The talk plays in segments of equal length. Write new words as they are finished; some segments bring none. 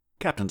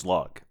Captain's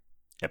Log,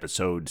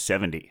 Episode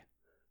 70.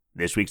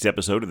 This week's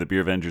episode of the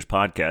Beer Vengers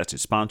podcast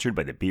is sponsored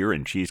by the Beer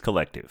and Cheese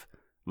Collective,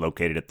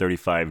 located at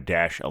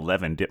 35-11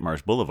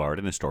 Ditmars Boulevard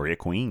in Astoria,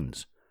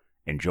 Queens.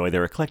 Enjoy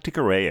their eclectic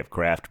array of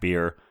craft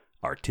beer,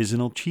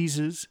 artisanal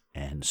cheeses,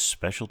 and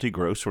specialty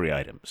grocery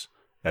items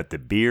at the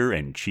Beer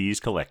and Cheese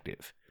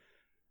Collective.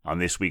 On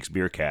this week's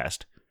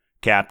Beercast,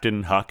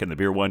 Captain, Huck, and the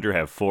Beer Wonder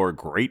have 4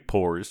 great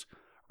pours,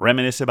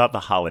 reminisce about the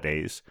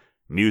holidays,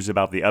 muse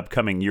about the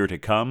upcoming year to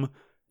come,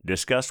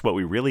 discuss what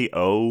we really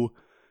owe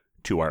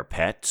to our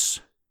pets,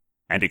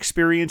 and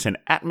experience an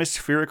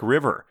atmospheric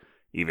river,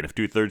 even if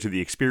 2/3 of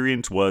the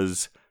experience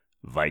was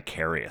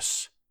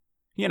vicarious.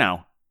 You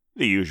know,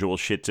 the usual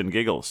shits and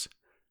giggles.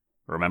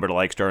 Remember to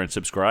like, star, and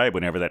subscribe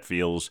whenever that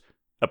feels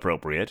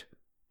appropriate.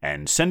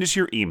 And send us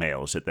your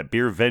emails at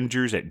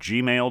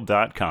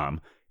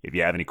thebeervengers@gmail.com if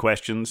you have any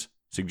questions,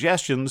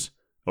 suggestions,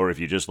 or if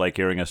you just like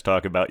hearing us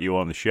talk about you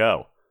on the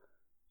show.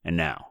 And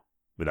now,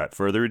 without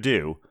further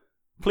ado,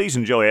 please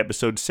enjoy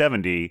episode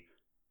 70.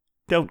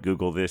 Don't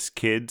Google this,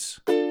 kids.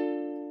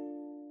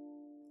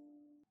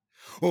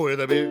 We're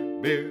the beer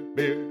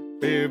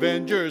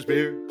Vengers,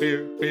 beer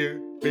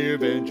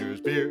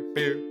Vengers, beer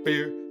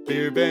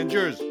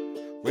Vengers.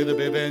 We're the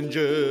beer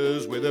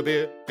Vengers, we're the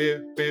beer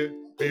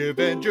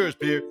Vengers,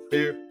 beer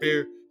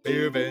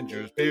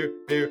Vengers, beer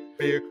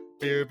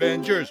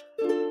Vengers.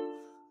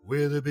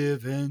 We're the beer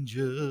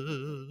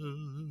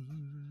Vengers.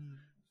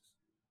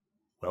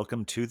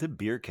 Welcome to the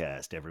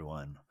Beercast,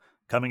 everyone.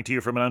 Coming to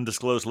you from an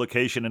undisclosed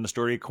location in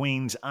Astoria,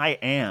 Queens, I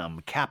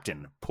am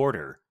Captain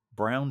Porter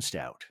Brown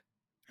Stout.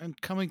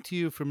 And coming to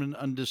you from an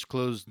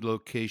undisclosed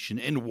location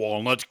in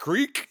Walnut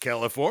Creek,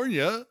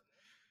 California,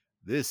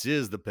 this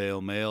is the Pale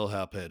Male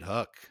Hophead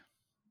Huck.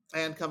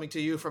 And coming to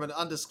you from an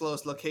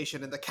undisclosed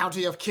location in the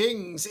County of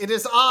Kings, it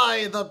is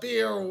I, the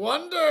Beer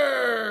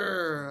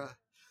Wonder.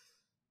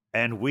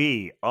 And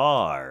we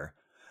are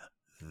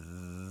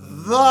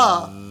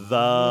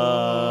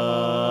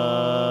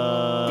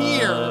The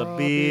Beer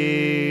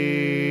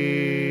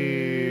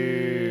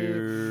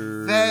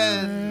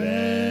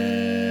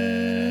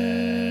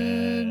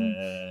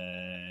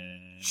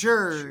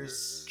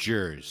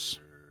Vengers.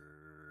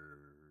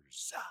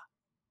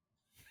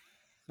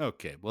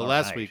 Okay, well, All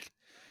last right. week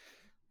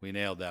we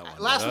nailed that one.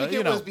 Last But, week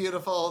it was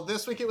beautiful.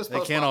 This week it was They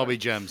postmodern. can't all be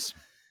gems.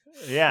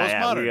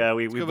 Yeah, Postmodern.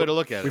 we, It's a good way to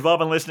look at We've it. all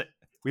been listening.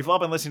 We've all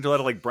been listening to a lot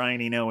of like Brian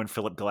Eno and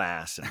Philip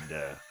Glass, and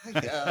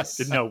Yes.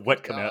 didn't know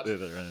what come out.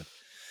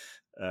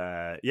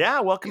 Yeah,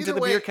 welcome Either to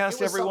the way, Beercast,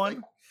 it was everyone.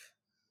 something.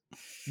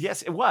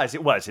 Yes, it was.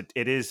 It was. It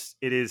is.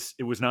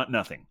 It was not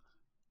nothing.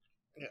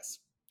 Yes.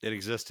 It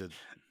existed.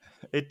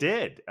 It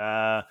did.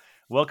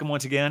 Welcome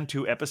once again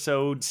to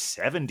episode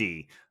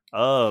 70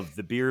 of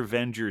the Beer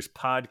Vengers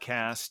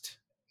podcast.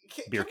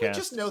 Can Beercast. we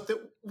just note that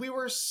we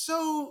were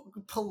so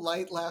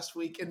polite last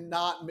week in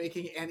not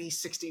making any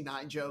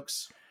 69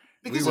 jokes?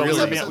 We Because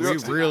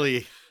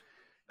really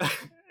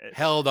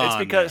held on. It's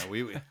because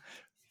there.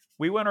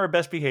 we went our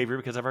best behavior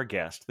because of our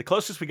guest. The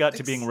closest we got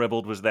to being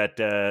ribald was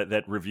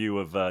that review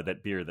of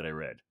that beer that I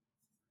read.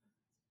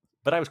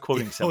 But I was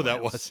quoting someone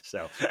that else, was.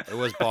 so It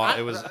was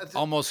it was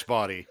almost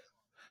spotty.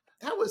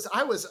 I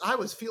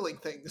was feeling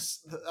things.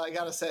 I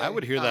gotta say, I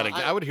would hear that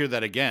again. I would hear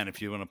that again if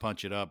you want to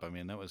punch it up. I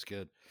mean, that was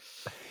good.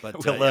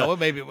 But Well, yeah, well,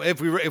 maybe if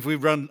we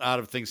run out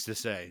of things to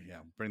say, yeah,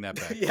 bring that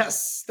back.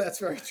 Yes, that's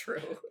very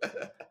true.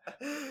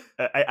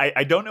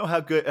 I don't know how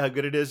good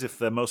it is if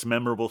the most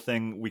memorable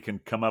thing we can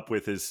come up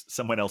with is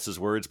someone else's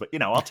words, but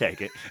I'll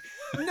take it.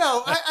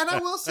 No, I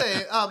will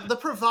say the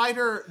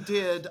provider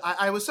did.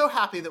 I was so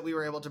happy that we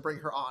were able to bring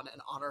her on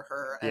and honor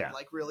her and Yeah.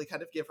 like really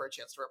kind of give her a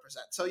chance to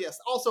represent. So yes,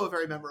 also a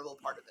very memorable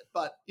part of it.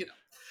 But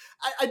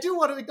I do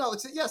want to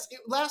acknowledge that yes,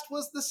 last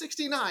was the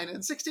 69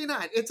 and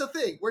 69. It's a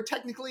thing. We're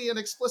technically an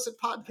explicit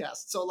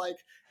podcast, so like,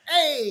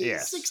 hey,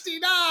 Yes.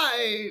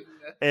 69.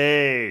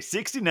 Hey,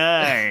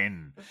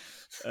 69.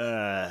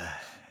 Yeah,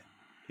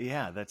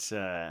 that's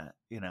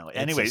Anyway,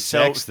 it's a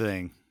sex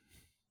thing.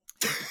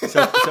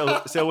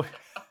 so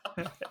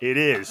it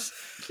is.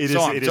 It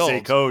So I'm is a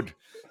told. code.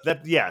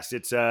 That yes,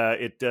 it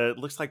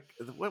looks like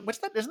what's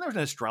that? Isn't there an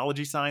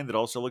astrology sign that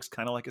also looks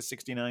kind of like a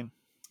 69?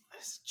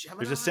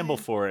 There's a symbol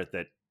for it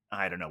that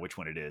I don't know which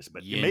one it is,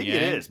 but Yin maybe yang?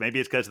 it is. Maybe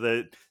it's because of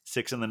the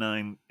 6 and the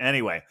 9.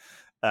 Anyway,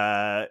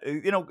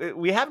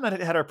 we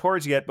haven't had our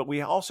pours yet, but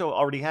we also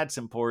already had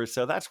some pours,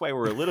 so that's why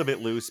we're a little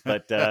bit loose.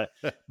 But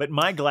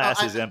my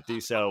glass is empty,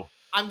 so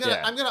I'm gonna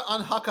yeah. I'm gonna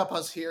unhook up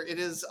us here. It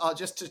is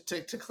just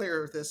to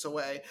clear this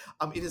away.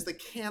 It is the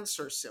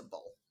Cancer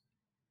symbol.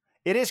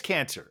 It is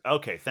Cancer.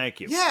 Okay,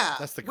 thank you. Yeah,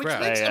 That's the which crab.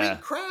 makes, Yeah.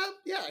 crab.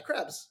 Yeah,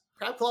 crabs,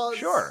 crab claws.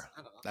 Sure.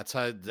 I don't know.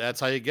 That's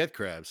how you get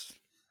crabs.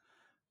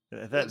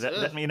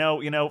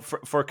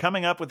 For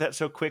coming up with that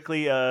so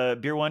quickly,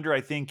 Beer Wonder, I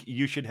think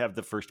you should have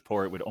the first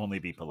pour. It would only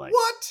be polite.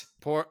 What?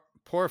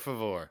 Por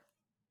favor.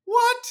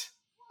 What?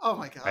 Oh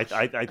my gosh!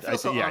 I feel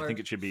so I honored. think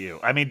it should be you.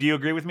 I mean, do you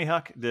agree with me,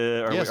 Huck?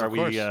 Yes, are of we?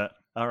 course.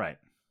 All right.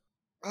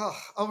 Oh,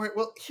 all right.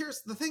 Well,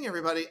 here's the thing,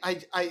 everybody.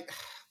 I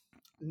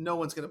no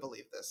one's gonna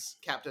believe this,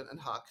 Captain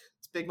and Huck.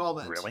 It's a big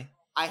moment. Really?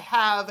 I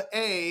have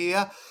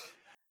a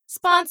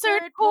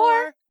Sponsored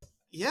pour.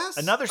 Yes.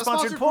 Another a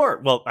sponsored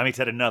pour. Well, I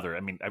said another.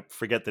 I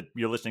forget that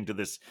you're listening to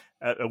this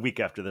a week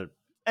after the.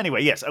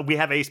 Anyway, yes, we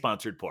have a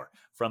sponsored pour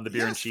from the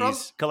Beer and Yes,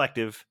 Cheese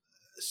Collective.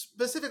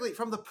 Specifically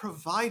from the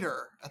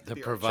provider at the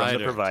Beer and Cheese From the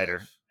Provider.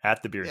 provider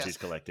at the Beer and Yes. Cheese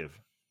Collective.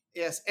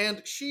 Yes,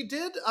 and she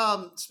did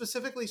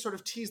specifically sort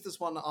of tease this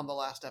one on the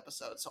last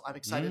episode, so I'm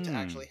excited to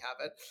actually have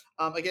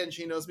it. Again,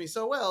 she knows me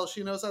so well.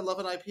 She knows I love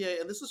an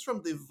IPA, and this is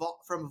from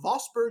from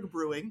Vosburg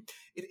Brewing.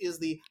 It is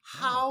the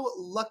How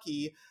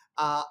Lucky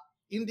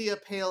India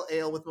Pale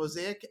Ale with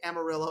Mosaic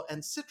Amarillo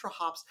and Citra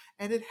hops,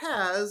 and it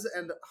has,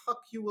 and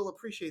Huck, you will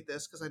appreciate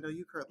this because I know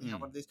you currently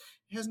have one of these.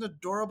 It has an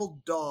adorable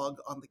dog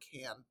on the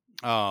can.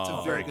 Oh, It's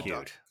a Very good cute.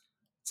 dog.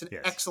 It's an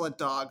Yes. excellent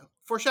dog,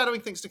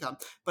 foreshadowing things to come,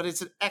 but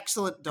it's an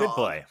excellent dog. Good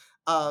boy.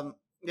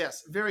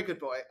 Yes, very good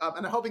boy.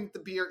 And I'm hoping the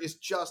beer is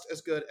just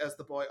as good as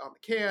the boy on the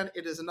can.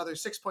 It is another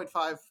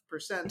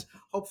 6.5%.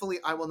 Hopefully,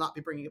 I will not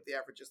be bringing up the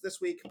averages this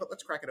week, but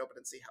let's crack it open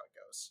and see how it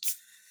goes.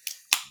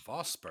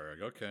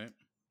 Vosburg. Okay.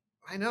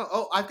 I know.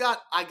 Oh, I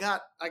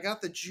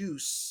got the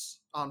juice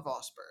on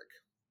Vosburg.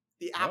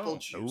 The apple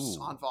juice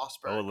Ooh. on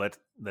Vosburg. Oh,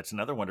 that's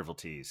another wonderful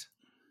tease.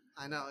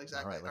 I know,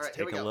 exactly. All right, let's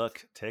here take we a go.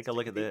 look. Take a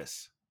look at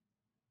this.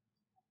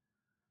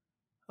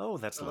 Oh,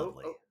 that's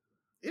lovely.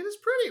 It is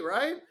pretty,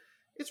 right?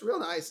 It's real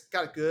nice.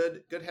 Got a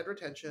good head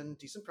retention,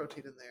 decent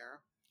protein in there.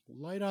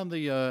 Light on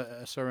the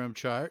SRM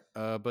chart,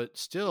 but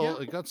still,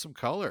 Yeah. it got some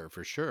color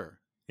for sure.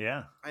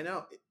 Yeah. I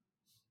know.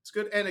 It's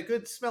good, and a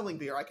good smelling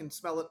beer. I can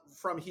smell it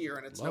from here,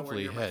 and it's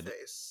Lovely nowhere near head. my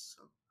face.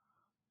 So.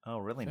 Oh,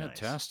 really nice.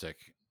 Fantastic.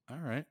 All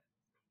right.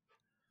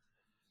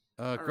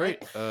 All Great.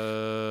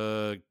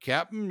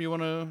 Captain, you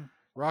want to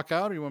rock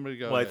out, or you want me to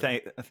go? Well,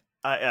 ahead?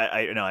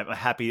 I'm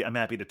happy. I'm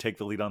happy to take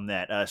the lead on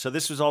that. So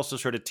this was also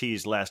sort of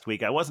teased last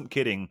week. I wasn't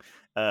kidding.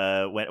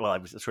 I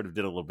sort of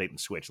did a little bait and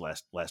switch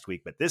last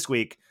week, but last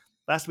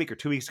week or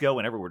 2 weeks ago,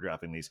 whenever we're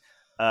dropping these,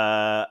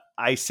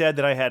 I said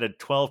that I had a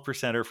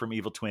 12%er from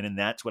Evil Twin, and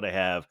that's what I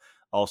have.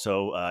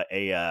 Also,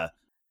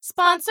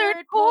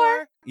 Sponsored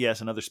pour. yes,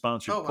 another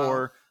sponsored Oh, wow.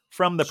 pour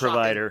from the Shocking.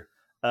 provider.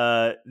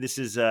 This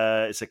is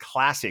it's a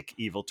classic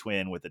Evil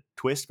Twin with a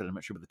twist, but I'm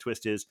not sure what the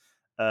twist is.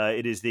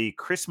 It is the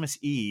Christmas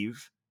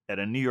Eve at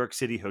a New York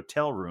City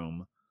hotel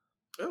room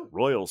Oh,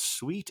 Royal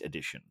Suite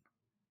Edition.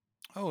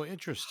 Oh,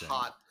 interesting.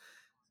 hot.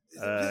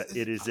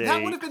 It is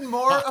that would have been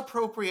more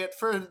appropriate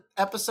for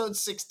episode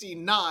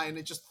 69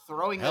 and just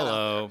throwing that out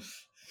Hello. there.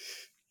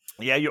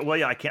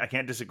 Yeah, I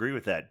can't disagree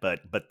with that,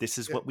 but this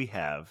is Yeah. what we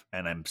have,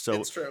 and I'm so.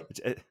 It's true.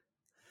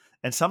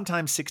 And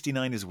sometimes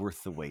 69 is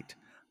worth the wait.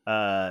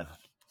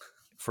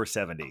 For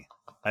 70.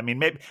 I mean,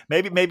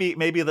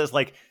 maybe there's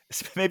like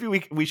maybe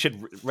we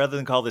should, rather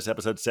than call this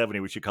episode 70,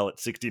 we should call it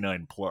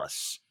 69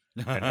 plus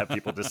and have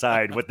people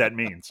decide what that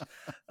means.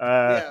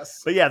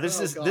 Yes. But yeah, this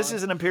Oh, is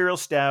God. an imperial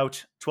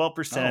stout,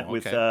 12% Oh,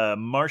 with okay.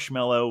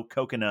 marshmallow,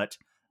 coconut,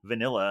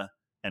 vanilla,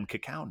 and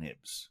cacao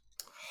nibs.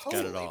 got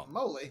it Holy all.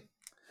 moly.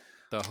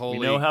 The holy.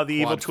 We know how the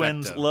Evil quadfecta.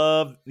 Twins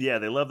love. Yeah,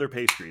 they love their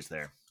pastries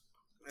there.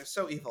 They're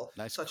so evil.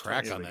 Nice Such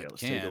crack twins. on Here we that go.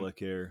 Let's take a can. look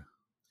here.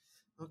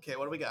 Okay,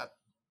 what do we got?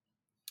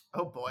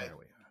 Oh boy. There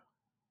we are.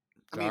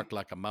 I mean, Dark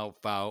like a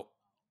mouth out.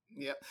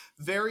 yeah.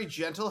 Very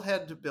gentle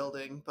head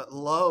building, but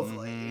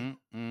lovely.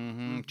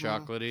 Mm-hmm. Mhm.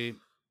 Chocolatey,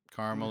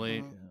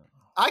 caramely. Mhm.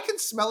 I can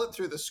smell it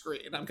through the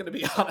screen. I'm going to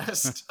be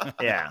honest.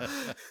 Yeah.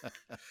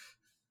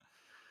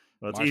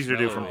 Well, it's easier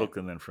to do from Marshmallow. book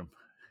than from,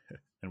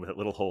 and with a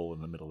little hole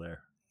in the middle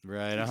there.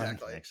 Right on.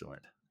 Exactly.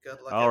 Excellent. Good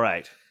luck. All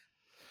right.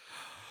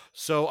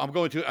 So I'm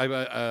going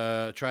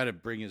to try to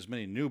bring as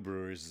many new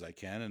breweries as I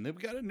can, and they've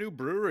got a new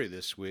brewery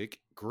this week.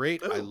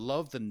 Great! I Ooh.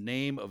 love the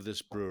name of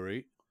this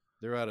brewery.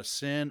 They're out of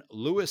San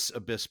Luis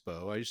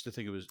Obispo. I used to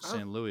think it was Oh.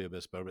 San Luis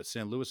Obispo, but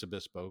San Luis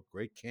Obispo.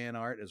 Great can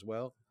art as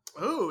well.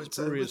 Oh, This it's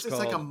brewery is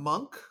like a called-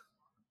 monk.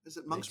 Is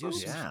it Monk's they do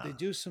Roast? some, Yeah. they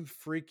do some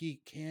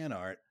freaky can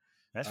art.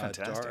 That's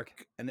fantastic.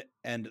 Dark,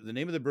 and the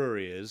name of the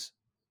brewery is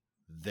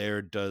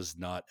There Does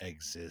Not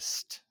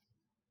Exist.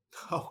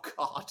 Oh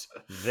God.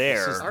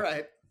 There. All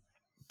right.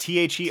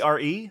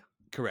 THERE?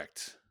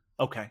 Correct.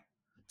 Okay.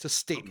 It's a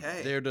statement.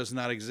 Okay. There does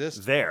not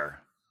exist.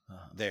 There.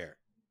 There.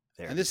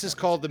 There. And this is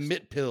called the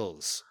Mitt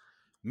Pills.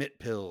 Mitt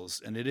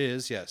Pills. And it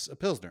is, yes, a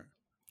Pilsner.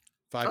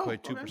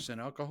 5.2%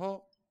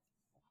 alcohol.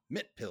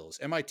 Mitt Pills.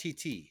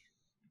 MITT.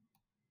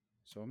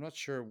 So I'm not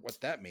sure what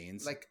that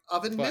means. Like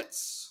oven But-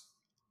 mitts?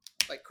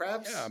 Like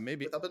crabs? Yeah,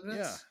 maybe- With oven mitts?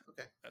 yeah.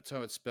 Okay. That's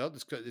how it's spelled.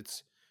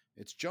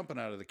 It's jumping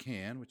out of the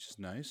can, which is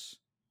nice.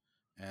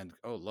 And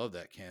love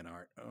that can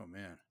art. Oh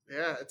man.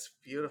 Yeah, it's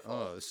beautiful.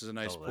 Oh, this is a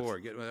nice Oh, that's- pour.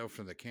 Get it out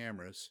from the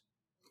cameras.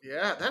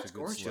 yeah, that's that's a good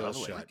gorgeous. still Oh,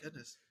 my shot.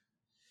 goodness.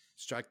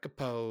 Strike a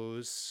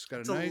pose.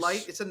 Got It's a a nice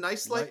light. It's a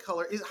nice light light-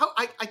 color. Is how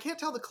I can't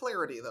tell the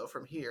clarity though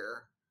from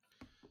here.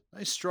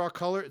 nice straw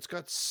color. It's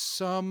got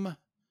some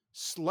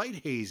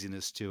slight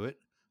haziness to it.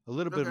 A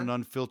little bit of Okay. an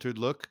unfiltered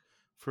look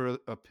for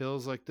a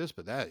pills like this,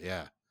 but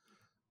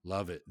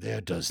love it.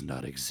 There does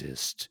not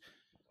exist.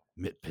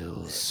 Mitt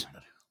Pills.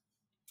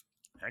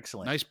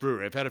 Excellent. Nice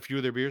brewery. I've had a few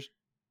of their beers.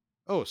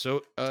 Oh,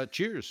 so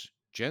cheers,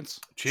 gents.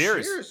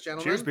 Cheers. Cheers,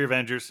 gentlemen. Cheers, Beer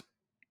Vengers.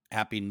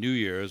 Happy New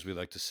Year, as we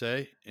like to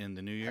say in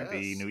the new year. Happy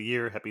Yes. New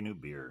Year. Happy New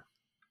Beer.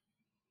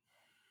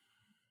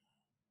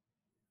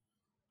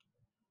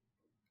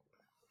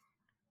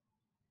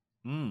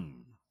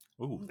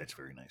 Ooh, that's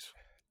very nice.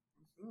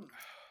 Mm.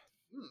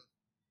 Mm.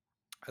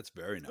 That's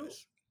very Ooh.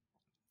 nice.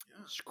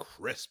 Yeah. It's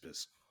crisp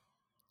as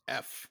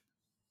F.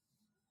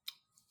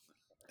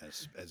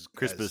 As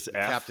Crisp as the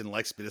F? captain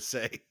likes me to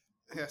say.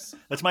 Yes.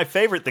 That's my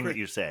favorite thing that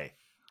you say.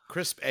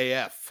 Crisp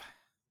AF.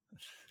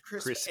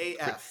 Crisp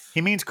AF.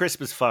 He means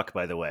crisp as fuck,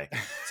 by the way.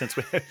 Since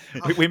we For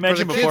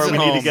mentioned the before, kids we at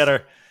need to home. get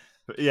our.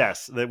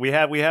 Yes, that we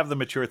have the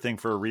mature thing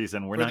for a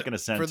reason. We're not going to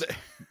For censor.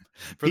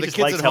 for He the just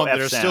kids likes at how home that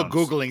F are still sounds.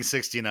 Googling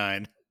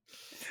 69.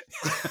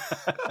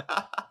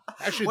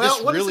 Actually, Well,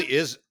 this what is really it?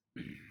 is.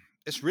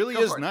 This really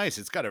Go is for it. nice.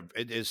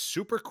 It is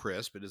super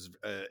crisp.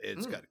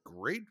 It's got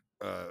great,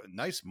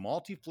 nice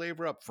malty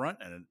flavor up front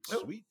and a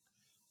Oh. sweet,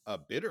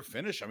 bitter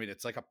finish. I mean,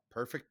 it's like a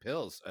perfect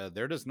pills.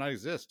 There does not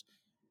exist.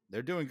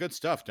 They're doing good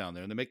stuff down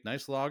there, and they make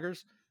nice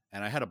lagers.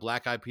 And I had a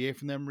black IPA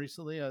from them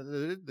recently.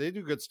 They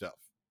do good stuff,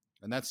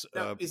 and that's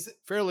Now,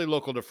 fairly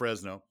local to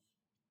Fresno.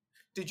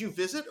 did you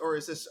visit, or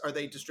are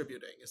they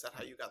distributing? Is that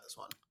how you got this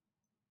one?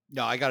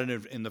 No, I got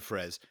it in the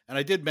Frez, and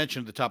I did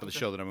mention at the top of the Okay.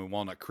 show that I'm in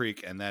Walnut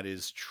Creek, and that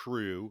is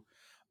true.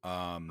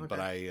 But Okay.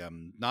 I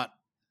am not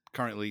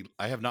currently.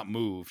 I have not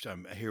moved.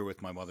 I'm here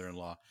with my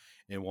mother-in-law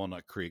in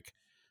Walnut Creek,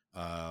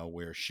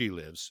 where she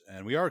lives,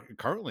 and we are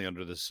currently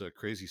under this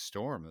crazy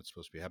storm that's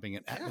supposed to be happening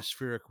in Yeah.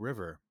 Atmospheric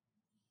River.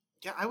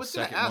 Yeah, I The was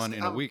going to second ask. one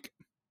in a week.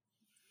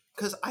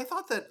 Because I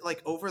thought that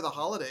like over the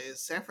holidays,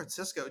 San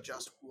Francisco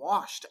just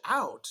washed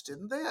out,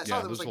 didn't they? I saw Yeah,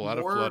 there was there's like a lot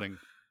of flooding.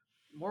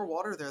 more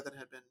water there than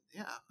had been.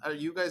 Yeah, are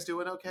you guys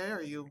doing okay?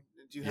 Do you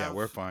Yeah, have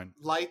we're fine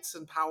lights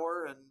and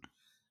power, and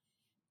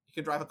you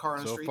can drive a car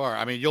on the so street? far.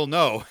 I mean, you'll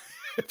know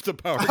if the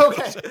power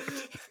Okay. goes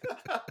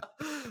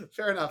out.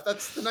 Fair enough.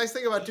 That's the nice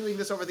thing about doing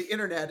this over the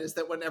internet is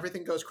that when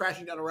everything goes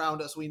crashing down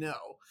around us, we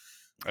know.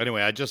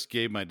 Anyway, I just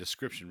gave my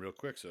description real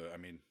quick, so I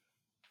mean,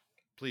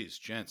 please,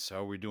 gents, how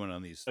are we doing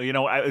on these? You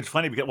know, it's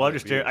funny because Other I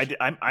just beers.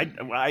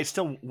 I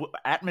still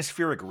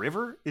Atmospheric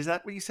River. Is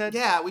that what you said?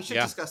 Yeah, we should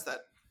Yeah. discuss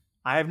that.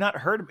 I have not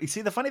heard. You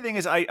see, the funny thing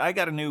is, I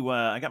got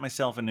I got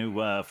myself a new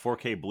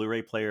 4K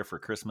Blu-ray player for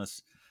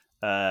Christmas.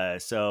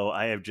 So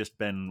I have just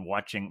been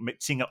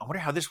seeing. I wonder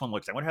how this one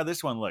looks. I wonder how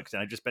this one looks.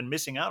 And I've just been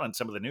missing out on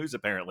some of the news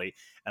apparently,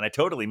 and I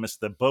totally missed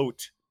the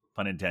boat,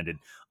 pun intended,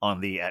 on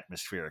the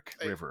Atmospheric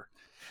Hey. River.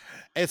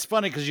 It's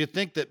funny because you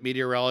think that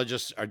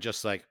meteorologists are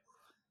just like,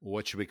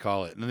 what should we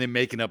call it? And they're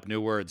making up new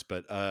words,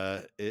 but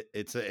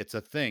it's a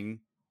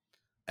thing,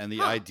 and the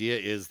Huh. idea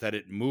is that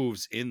it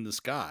moves in the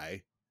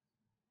sky.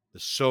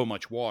 There's so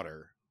much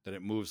water that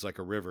it moves like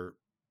a river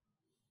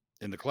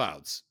in the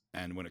clouds,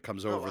 and when it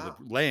comes over wow.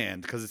 the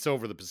land, because it's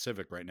over the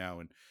Pacific right now,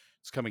 and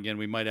it's coming in,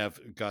 we might have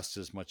gusts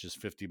as much as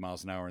 50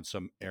 miles an hour in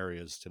some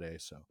areas today.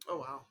 So Oh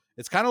wow.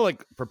 it's kind of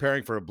like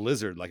preparing for a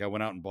blizzard. Like I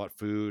went out and bought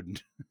food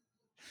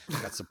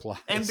and got supplies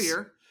And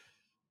beer.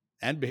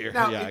 and beer.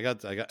 Now, Yeah, I got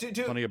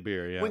plenty of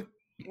beer. Yeah.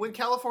 When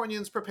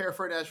Californians prepare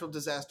for a natural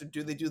disaster,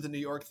 do they do the New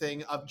York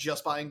thing of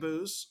just buying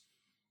booze?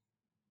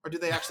 Or do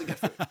they actually get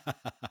food?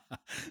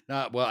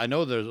 Well, I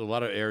know there's a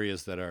lot of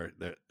areas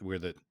where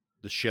the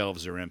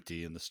shelves are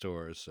empty in the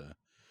stores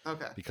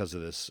Okay. because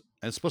of this,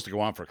 and it's supposed to go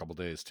on for a couple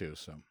days too.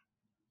 So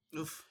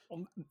Oof.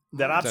 That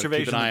gotta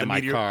observation keep an eye that on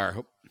the my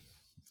car.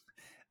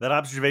 That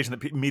observation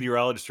that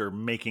meteorologists are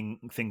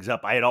making things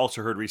up. I had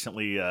also heard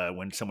recently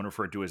when someone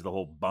referred to as the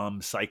whole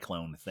bomb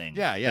cyclone thing.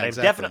 Yeah, But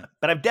exactly.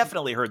 I've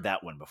definitely heard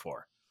that one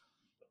before.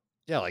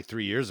 Yeah, like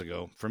 3 years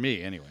ago for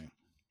me, anyway.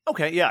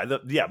 Okay, yeah,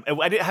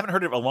 I haven't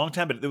heard it in a long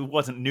time, but it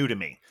wasn't new to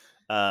me.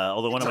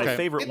 Although one of my okay.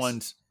 favorite It's-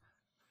 ones.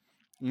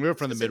 We're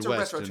from the It's a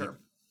Midwest, retro term.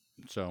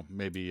 so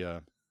maybe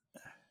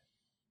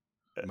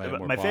might have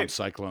more my bomb favorite,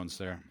 cyclones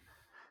there.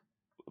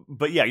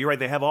 but yeah, you're right.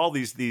 They have all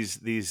these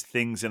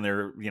things in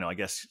their. I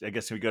guess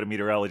if you go to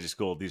meteorology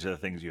school, these are the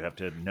things you have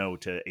to know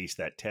to ace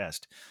that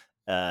test.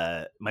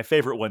 My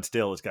favorite one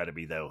still has got to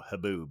be though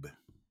Haboob.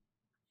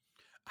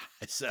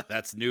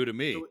 That's new to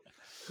me.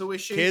 Who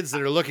is she? Kids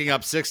that are looking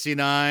up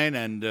 69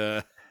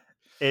 and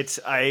It's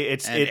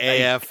And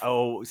AF.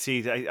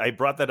 I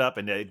brought that up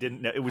and I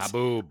didn't know it was.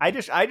 Haboob. I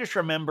just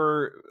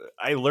remember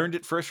I learned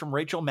it first from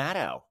Rachel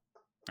Maddow.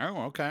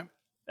 Oh, okay.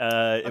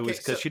 It was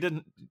so- because she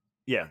didn't.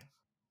 Yeah,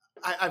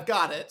 I've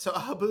got it. So a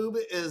haboob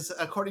is,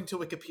 according to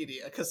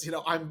Wikipedia, because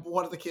I'm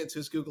one of the kids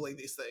who's googling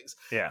these things.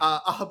 yeah.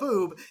 A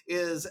haboob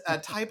is a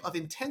type of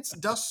intense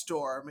dust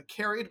storm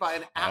carried by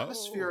an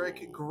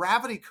atmospheric Oh.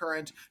 gravity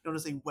current known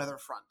as a weather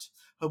front.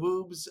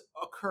 Haboobs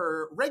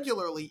occur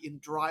regularly in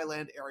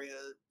dryland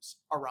areas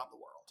around the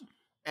world,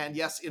 and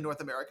yes, in North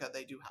America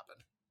they do happen,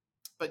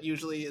 but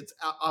usually it's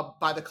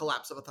by the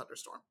collapse of a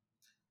thunderstorm.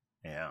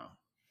 Yeah.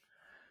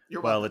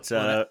 You're Well, welcome. it's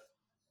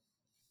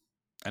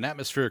An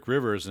atmospheric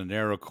river is a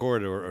narrow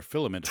corridor or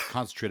filament of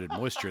concentrated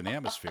moisture in the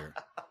atmosphere.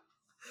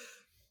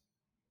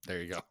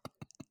 There you go.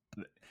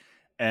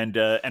 and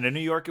in New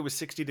York it was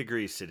 60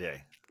 degrees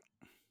today.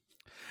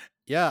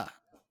 Yeah.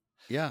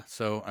 Yeah.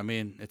 So, I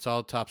mean, it's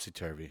all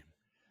topsy-turvy.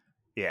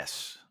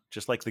 Yes.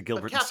 just like the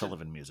Gilbert and Captain-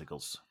 Sullivan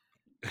musicals.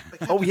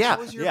 But Oh, Captain, yeah, how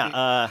was your yeah,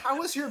 beer? How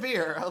was your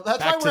beer? That's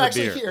Back why to we're the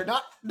actually beer. here,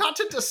 not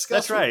to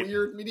discuss That's right. a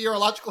weird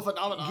meteorological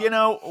phenomenon. You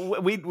know,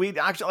 we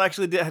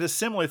actually had a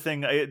similar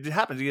thing. It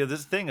happened.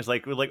 This thing is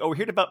like, we're like, oh, we're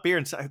here about beer,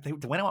 and so they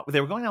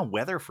were going on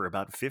weather for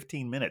about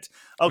 15 minutes.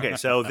 Okay,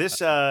 so this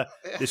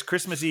this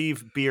Christmas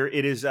Eve beer,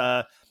 it is.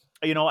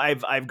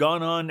 I've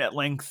gone on at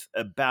length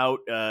about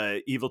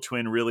Evil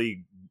Twin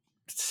really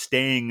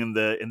staying in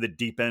the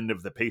deep end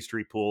of the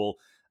pastry pool.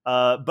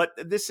 But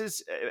this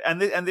is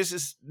this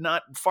is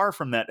not far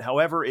from that.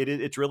 However,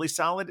 it's really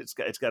solid. It's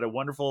got a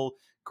wonderful,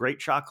 great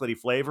chocolatey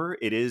flavor.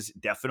 It is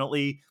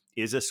definitely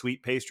is a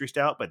sweet pastry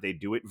stout, but they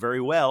do it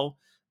very well.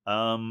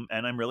 And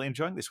I'm really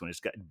enjoying this one.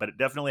 But it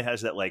definitely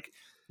has that, like,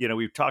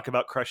 we've talked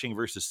about crushing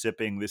versus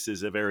sipping. This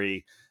is a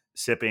very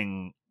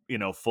sipping,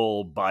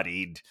 full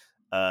bodied,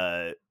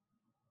 not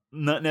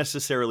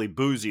necessarily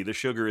boozy. The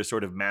sugar is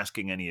sort of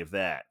masking any of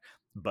that,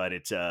 but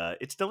it's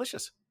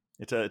delicious.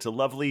 It's a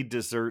lovely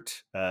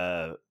dessert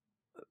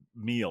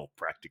meal,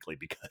 practically,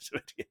 because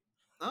of it.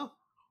 Oh,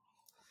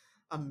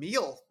 a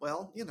meal.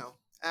 Well,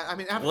 I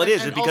mean, Well, it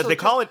is because they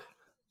call it.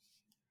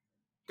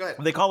 Go ahead.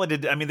 They call it.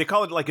 They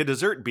call it like a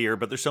dessert beer,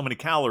 but there's so many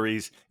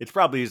calories. It's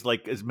probably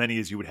as many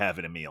as you would have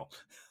in a meal.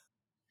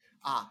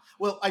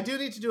 Well, I do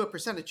need to do a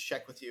percentage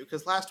check with you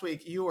because last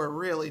week you were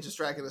really just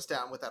dragging us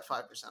down with that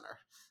 5%er.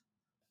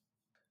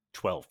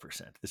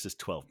 12%. This is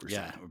 12%.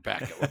 Yeah, we're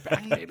back,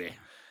 baby.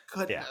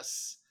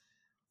 Goodness.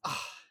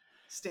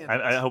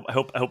 I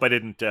hope I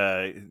didn't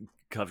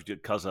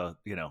cause a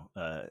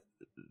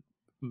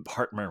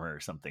heart murmur or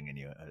something in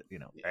you. I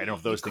don't know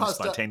if those things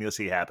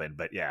spontaneously happen,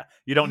 but yeah,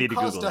 you don't need to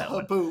Google that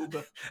one.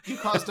 You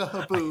caused a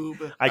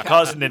haboob. I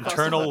caused an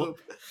internal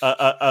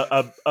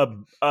a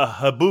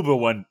habooba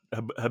one,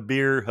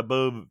 habir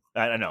haboob.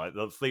 I don't know.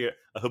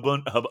 A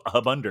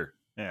habunder.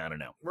 Yeah, I don't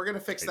know. We're gonna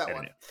fix that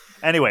one.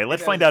 Anyway,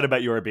 let's find out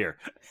about your beer.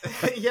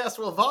 Yes,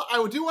 well,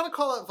 I do want to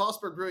call it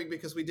Vosburg Brewing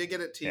because we did get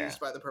it teased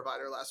by the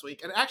provider last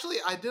week, and actually,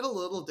 I did a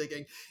little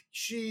digging.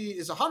 She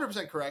is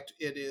 100% correct.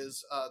 It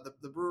is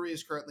the brewery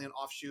is currently an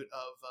offshoot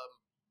of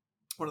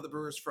one of the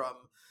brewers from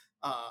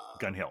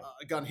Gun Hill.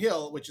 Gun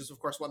Hill, which is of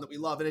course one that we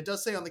love, and it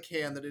does say on the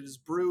can that it is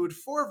brewed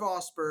for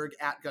Vosburg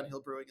at Gun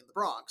Hill Brewing in the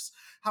Bronx.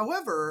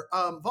 However,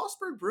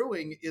 Vosburg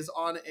Brewing is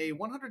on a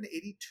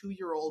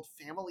 182-year-old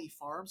family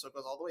farm, so it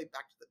goes all the way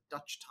back to the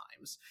Dutch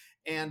times.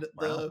 And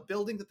the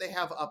building that they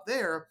have up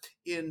there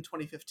in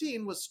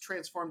 2015 was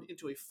transformed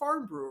into a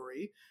farm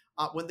brewery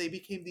when they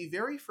became the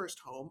very first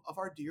home of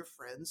our dear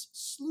friends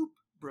Sloop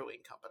Brewing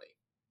Company.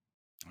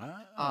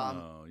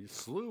 You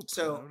Sloop.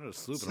 So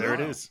there it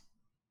is.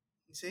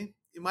 You see,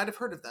 you might have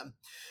heard of them.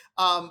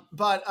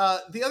 But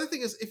the other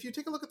thing is, if you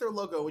take a look at their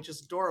logo, which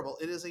is adorable,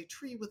 it is a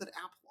tree with an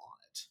apple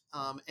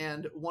on it.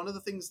 And one of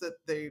the things that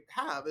they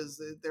have is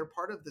that they're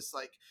part of this,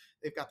 like,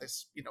 they've got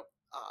this,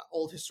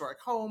 old historic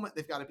home.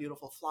 They've got a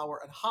beautiful flower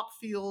and hop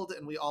field,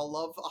 and we all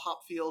love a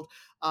hop field.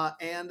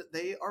 And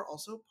they are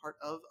also part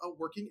of a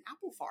working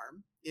apple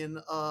farm in,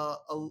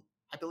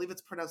 I believe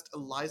it's pronounced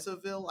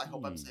Elizaville. I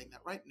hope I'm saying that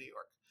right, New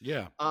York.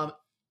 Yeah.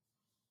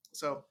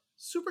 So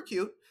super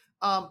cute.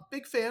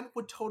 Big fan,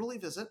 would totally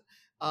visit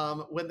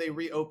when they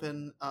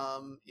reopen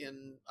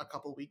in a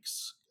couple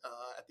weeks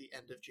at the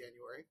end of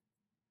January.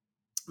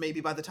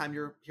 Maybe by the time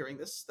you're hearing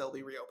this, they'll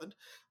be reopened.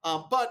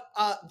 But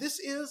this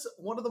is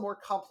one of the more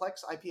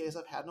complex IPAs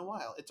I've had in a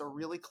while. It's a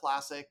really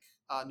classic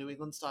New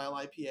England style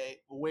IPA,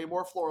 way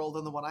more floral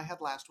than the one I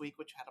had last week,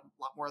 which had a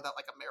lot more of that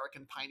like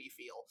American piney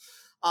feel.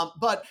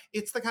 But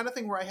it's the kind of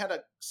thing where I had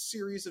a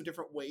series of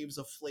different waves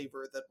of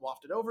flavor that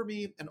wafted over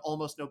me and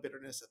almost no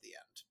bitterness at the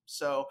end.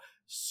 So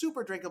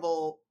super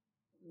drinkable,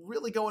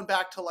 really going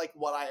back to like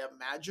what I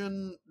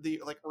imagine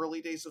the like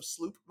early days of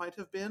Sloop might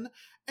have been,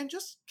 and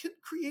just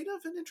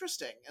creative and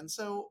interesting. And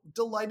so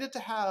delighted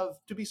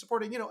to be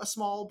supporting, a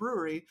small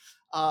brewery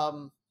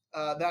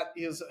that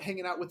is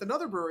hanging out with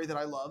another brewery that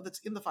I love that's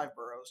in the 5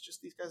 boroughs,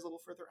 just these guys a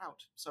little further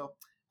out. So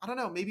I don't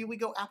know, maybe we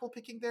go apple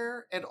picking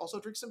there and also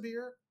drink some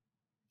beer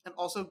and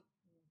also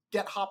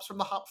get hops from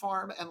the hop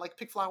farm and like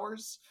pick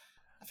flowers.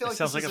 I feel like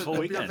sounds this like is a full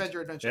weekend. Beer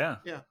Avenger adventure.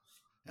 Yeah.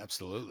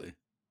 Absolutely.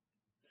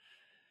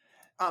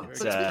 But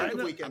speaking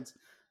of weekends,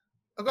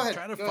 go ahead.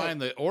 I'm trying to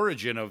find the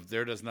origin of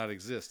 "There Does Not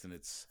Exist," and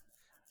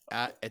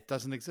it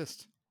doesn't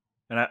exist.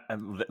 And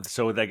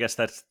so I guess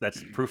that's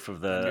proof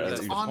of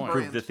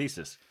proof the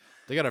thesis.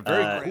 They got a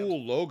very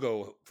cool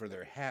logo for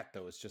their hat,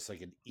 though. It's just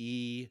like an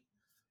E.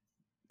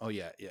 Oh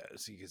yeah.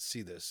 So you can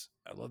see this.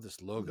 I love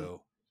this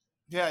logo.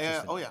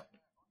 Yeah. Oh yeah.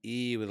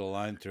 E with a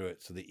line through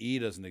it. So the E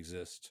doesn't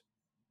exist.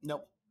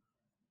 Nope.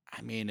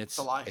 I mean, it's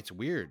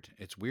weird.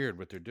 It's weird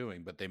what they're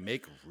doing, but they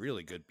make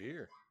really good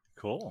beer.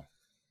 Cool.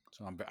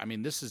 So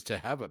this is to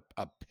have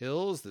a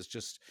Pils that's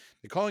just,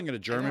 they're calling it a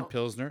German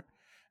Pilsner,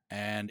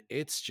 and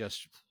it's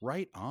just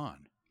right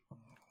on.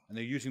 And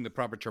they're using the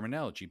proper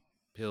terminology,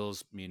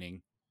 Pils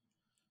meaning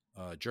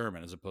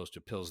German as opposed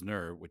to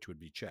Pilsner, which would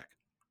be Czech.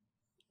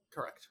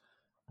 Correct.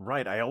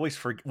 Right. I always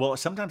forget. Well,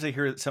 sometimes I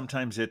hear it.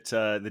 Sometimes it's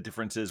the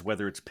difference is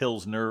whether it's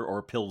Pilsner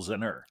or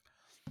Pilsener.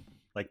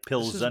 Like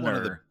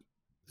Pilsener.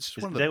 This is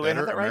Is- one of did the we have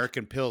better that right?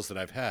 American pills that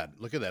I've had.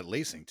 Look at that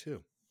lacing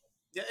too.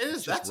 Yeah, it is.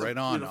 It's just That's right a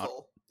on.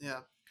 beautiful. Yeah.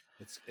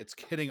 It's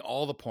hitting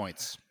all the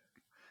points.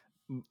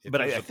 If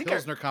But it was I a think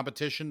Pilsner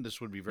competition,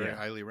 this would be very Yeah.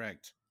 highly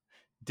ranked.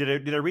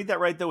 did I read that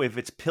right though? If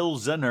it's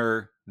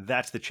Pilsener,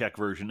 that's the Czech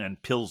version, and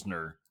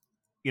Pilsner,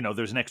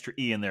 there's an extra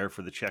e in there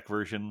for the Czech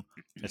version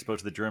as opposed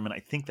to the German. I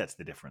think that's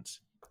the difference.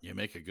 You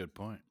make a good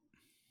point.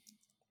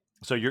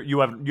 So you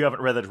haven't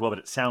read that as well, but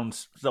it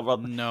sounds so well.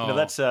 No.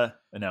 That's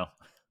no.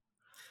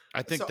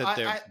 I think So that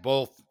they're I-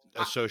 both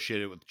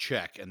associated with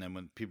Czech, and then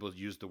when people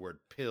use the word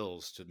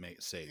pills to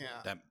say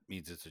Yeah. that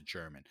means it's a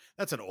German.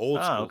 That's an old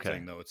Ah, school okay.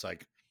 thing, though. It's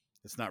like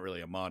it's not really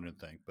a modern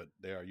thing, but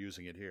they are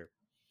using it here.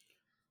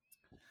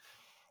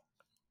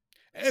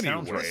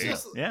 Sounds right. Anyway,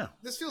 Yeah.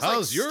 This feels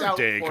how's like your stout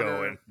day porter.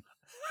 going?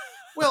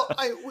 Well,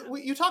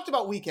 you talked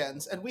about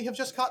weekends, and we have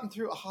just gotten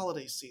through a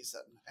holiday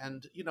season,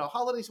 and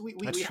holidays we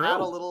That's had true.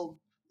 a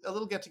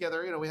little get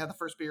together. We had the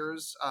first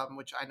beers,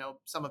 which I know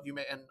some of you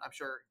may, and I'm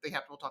sure they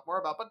will talk more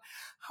about. But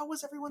how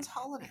was everyone's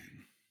holiday?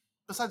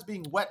 Besides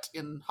being wet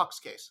in Huck's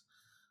case.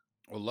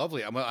 Well,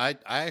 lovely. I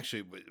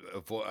actually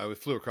I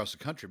flew across the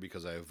country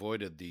because I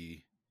avoided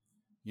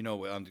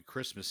on the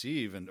Christmas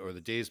Eve or the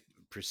days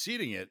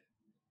preceding it.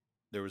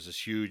 There was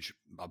this huge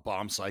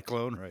bomb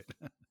cyclone, right?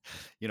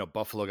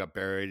 Buffalo got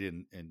buried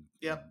in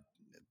Yep.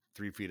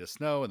 3 feet of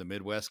snow, and the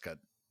Midwest got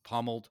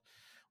pummeled.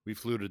 We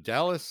flew to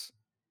Dallas.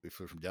 We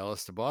flew from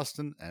Dallas to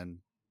Boston, and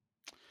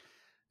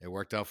it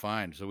worked out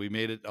fine. So we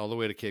made it all the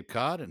way to Cape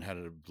Cod and had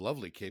a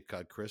lovely Cape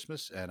Cod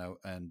Christmas. And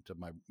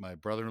my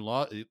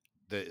brother-in-law,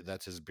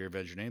 that's his beer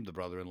venture name, the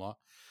brother-in-law,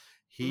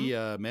 he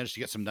managed to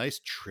get some nice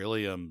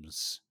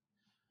Trilliums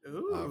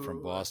Ooh.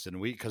 from Boston.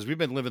 Because we've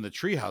been living the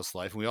treehouse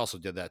life, and we also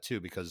did that too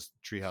because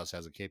Treehouse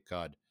has a Cape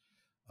Cod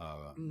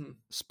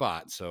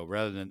spot. So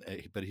rather than,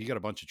 but he got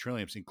a bunch of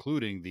Trilliums,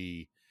 including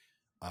the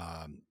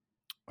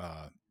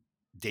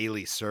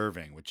daily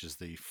serving, which is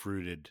the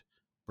fruited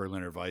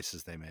Berliner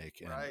Weisses they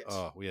make. And Right.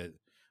 we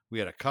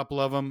had a couple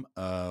of them.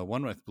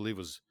 One I believe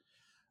was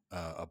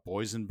a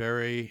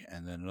boysenberry,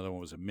 and then another one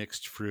was a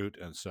mixed fruit,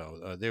 and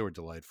so they were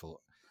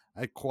delightful.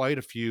 I had quite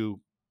a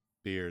few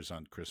beers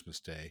on Christmas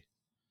Day.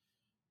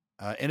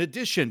 In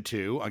addition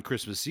to, on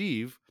Christmas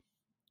Eve,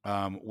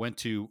 went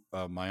to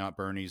my Aunt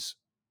Bernie's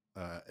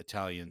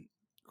Italian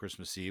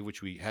Christmas Eve,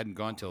 which we hadn't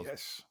gone till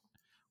Yes.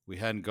 we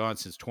hadn't gone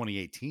since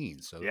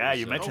 2018. So Yeah, it was,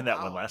 you mentioned that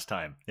one wow. last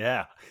time.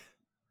 Yeah.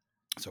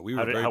 so we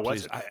were very how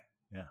was pleased. it?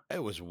 Yeah. It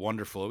was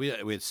wonderful. We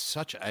had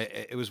such.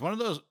 It was one of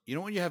those.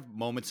 When you have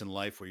moments in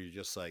life where you're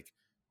just like,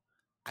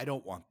 I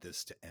don't want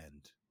this to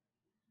end.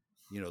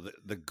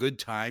 The good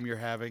time you're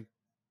having.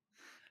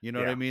 You know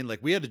what I Yeah. mean?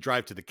 Like we had to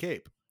drive to the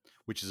Cape,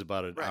 which is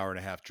about an Right. hour and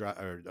a half drive,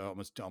 or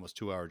almost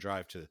 2 hour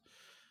drive to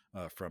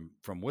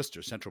from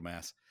Worcester, Central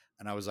Mass.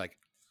 And I was like,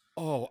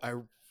 oh, I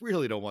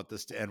really don't want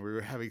this to end. We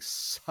were having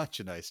such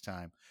a nice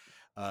time.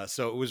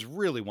 So it was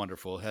really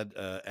wonderful.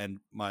 And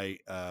my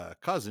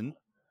cousin,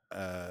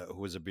 who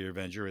was a beer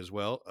venger as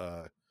well.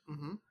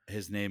 Mm-hmm.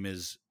 His name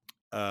is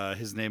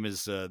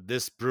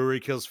This Brewery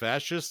Kills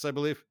Fascists, I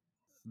believe.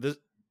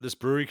 This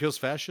Brewery Kills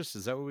Fascists.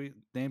 Is that what we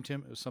named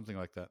him? It was something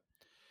like that.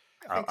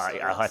 I'll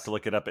have to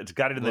look it up. It's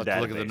got it in We'll the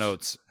have database. to look at the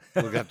notes.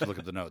 We'll have to look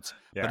at the notes.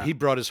 Yeah. But he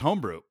brought his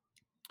homebrew.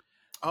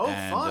 Oh,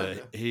 And fun.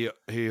 he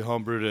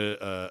homebrewed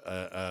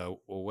a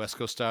West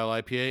Coast style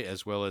IPA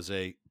as well as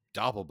a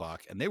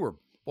Doppelbock, and they were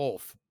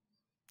both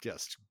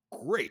just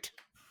great.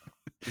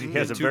 He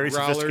has a Two very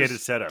growlers. sophisticated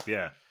setup.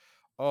 Yeah.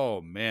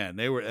 Oh man,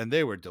 they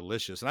were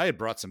delicious. And I had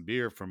brought some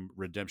beer from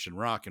Redemption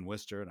Rock in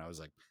Worcester, and I was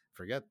like,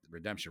 forget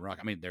Redemption Rock.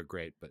 I mean, they're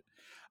great, but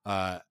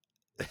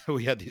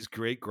we had these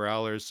great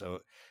growlers.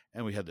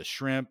 And we had the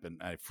shrimp,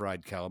 and I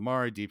fried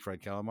calamari, deep fried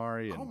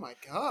calamari. And, Oh my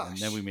gosh. and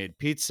then we made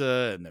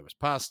pizza, and there was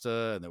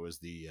pasta, and there was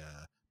the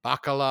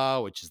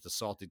bacala, which is the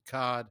salted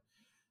cod.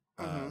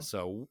 Mhm.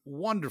 So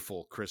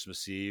wonderful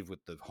Christmas Eve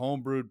with the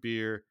homebrewed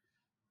beer,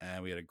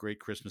 and we had a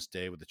great Christmas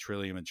Day with the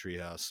Trillium and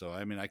Treehouse. So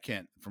I mean, I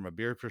can't, from a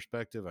beer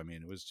perspective, I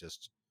mean, it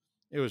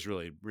was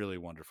really, really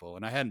wonderful.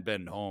 And I hadn't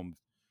been home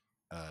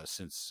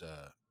since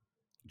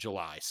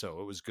July,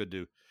 so it was good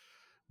to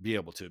be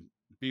able to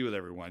be with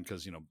everyone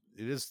because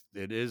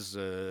it is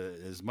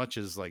as much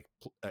as like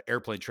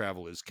airplane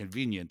travel is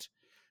convenient.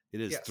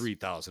 It is Yes.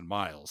 3,000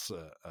 miles.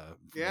 Yeah.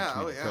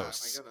 between Oh the yeah.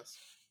 coasts. My goodness.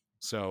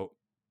 So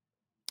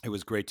it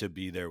was great to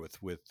be there with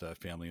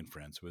family and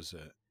friends. It was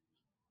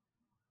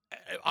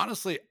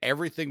honestly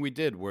everything we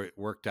did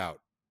worked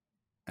out,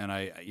 and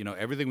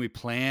everything we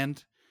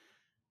planned.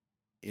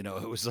 It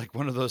was like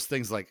one of those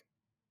things. Like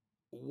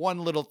one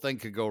little thing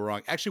could go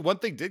wrong. Actually, one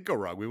thing did go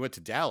wrong. We went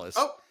to Dallas.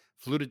 Oh.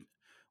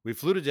 We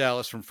flew to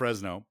Dallas from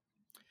Fresno,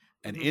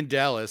 and Mhm. in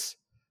Dallas,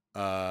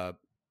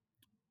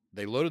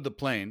 they loaded the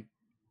plane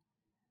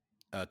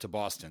to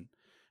Boston,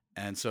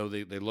 and so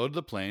they loaded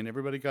the plane.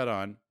 Everybody got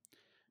on,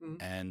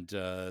 Mhm. and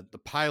the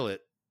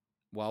pilot,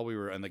 while we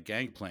were on the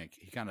gangplank,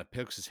 he kind of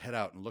pokes his head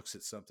out and looks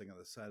at something on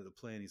the side of the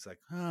plane. He's like,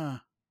 yeah,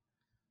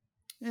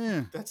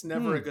 That's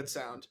never a good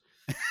sound.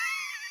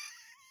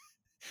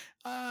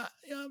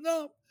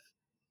 no,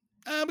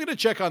 I'm gonna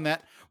check on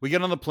that. We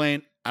get on the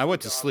plane. I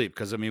went to God. sleep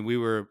because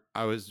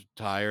I was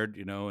tired,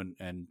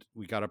 and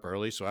we got up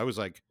early, so I was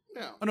like,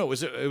 Yeah. oh no,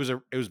 it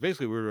was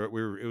basically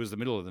it was the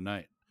middle of the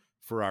night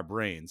for our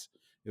brains.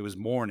 It was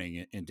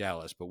morning in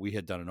Dallas, but we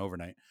had done an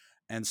overnight,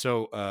 and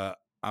so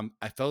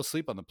I fell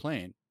asleep on the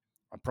plane.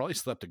 I probably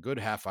slept a good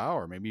half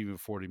hour, maybe even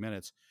 40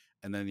 minutes,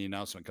 and then the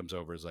announcement comes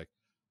over. Is like,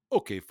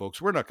 okay,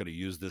 folks, we're not going to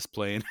use this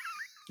plane.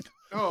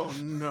 Oh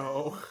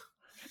no.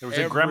 There was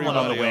a gremlin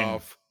on the Everybody wing.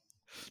 off.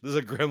 There's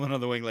a gremlin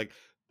on the wing. Like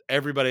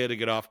everybody had to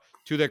get off.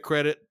 To their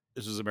credit,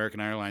 this was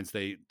American Airlines.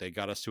 They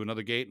got us to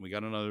another gate, and we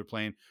got another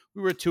plane.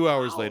 We were 2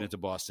 hours late into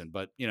Boston,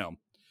 but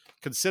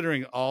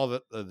considering all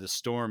the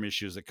storm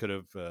issues that could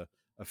have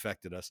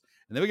affected us,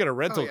 and then we got a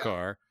rental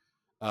car,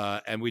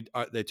 and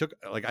they took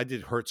like I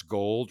did Hertz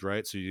Gold,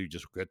 right? So you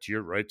just get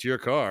to your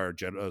car,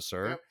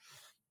 sir.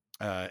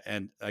 Yep.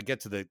 And I get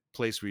to the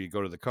place where you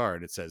go to the car,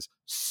 and it says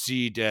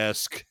C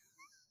desk.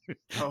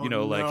 Oh,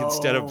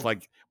 instead of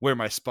like where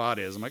my spot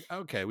is, I'm like,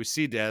 okay, we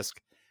see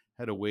desk.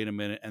 Had to wait a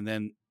minute, and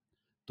then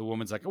the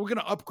woman's like, oh, we're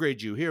gonna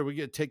upgrade you here. We're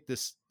gonna take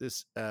this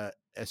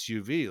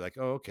SUV. Like,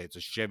 oh, okay, it's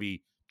a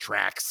Chevy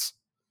Trax.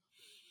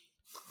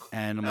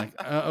 And I'm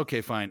like,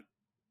 okay, fine.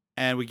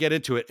 And we get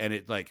into it, and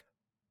it like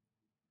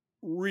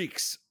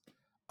reeks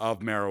of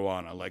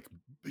marijuana, like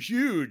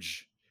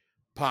huge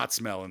pot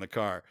smell in the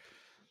car.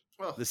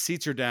 Well, the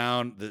seats are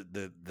down.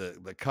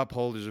 The cup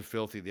holders are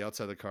filthy. The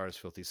outside of the car is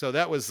filthy. So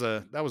that was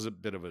a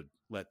bit of a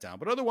letdown.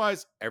 But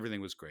otherwise,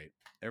 everything was great.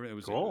 Everything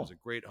was cool. It was a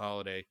great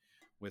holiday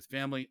with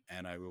family.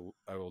 And I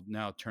will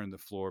now turn the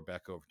floor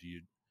back over to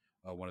you,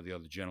 one of the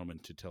other gentlemen,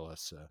 to tell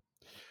us.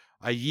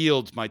 I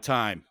yield my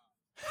time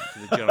to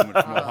the gentleman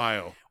from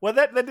Ohio. Well,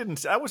 that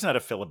was not a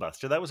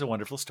filibuster. That was a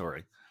wonderful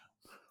story.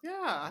 Yeah,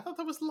 I thought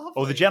that was lovely.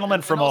 Oh, the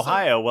gentleman from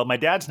Ohio. Well, my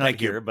dad's not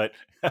here, but.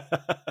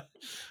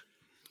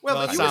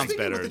 Well,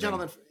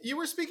 you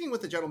were speaking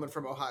with the gentleman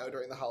from Ohio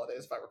during the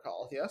holidays, if I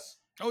recall. Yes.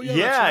 Oh yeah.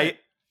 Yeah. Right.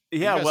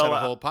 Yeah. You guys had a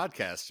whole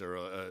podcast, or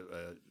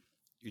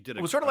you did.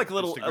 It was sort of like a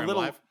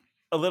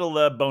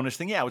little bonus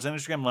thing. Yeah, it was on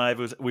Instagram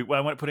Live.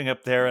 I went putting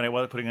up there, and I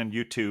was putting on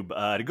YouTube.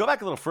 To go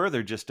back a little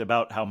further, just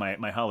about how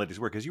my holidays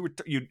work, because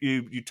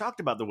you talked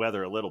about the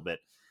weather a little bit,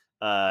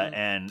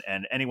 and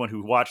anyone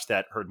who watched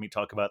that heard me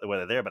talk about the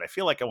weather there. But I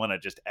feel like I want to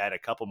just add a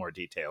couple more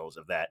details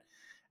of that.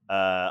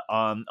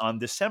 On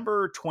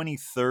December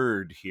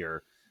 23rd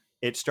here,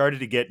 it started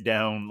to get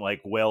down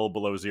like well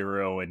below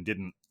zero and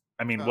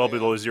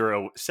below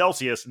 0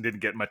 Celsius and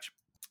didn't get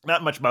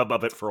not much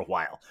above it for a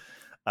while.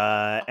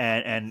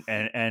 And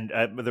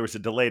there was a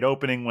delayed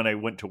opening when I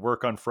went to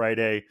work on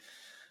Friday.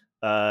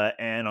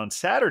 And on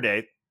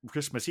Saturday,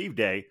 Christmas Eve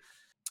day,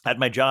 at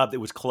my job,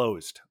 it was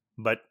closed,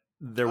 but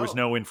there was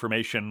no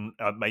information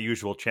on my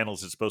usual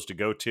channels it's supposed to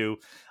go to.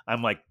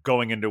 I'm like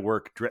going into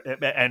work.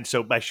 And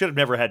so I should have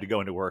never had to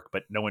go into work,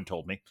 but no one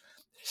told me.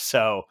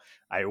 So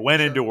I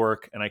went into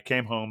work and I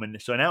came home.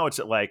 And so now it's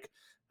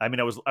I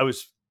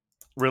was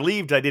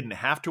relieved I didn't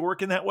have to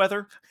work in that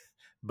weather,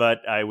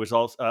 but I was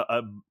also,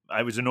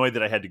 I was annoyed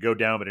that I had to go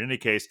down, but in any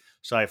case,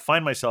 so I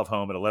find myself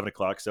home at 11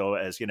 o'clock. So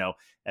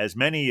as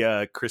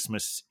many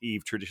Christmas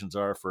Eve traditions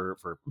are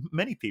for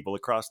many people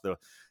across the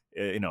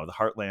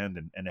heartland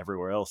and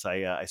everywhere else,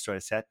 I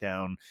sat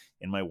down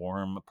in my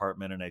warm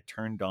apartment and I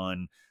turned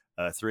on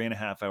a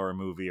 3.5 hour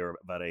movie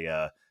about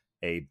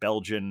a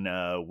Belgian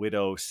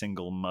widow,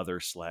 single mother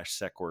 /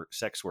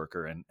 sex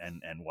worker, and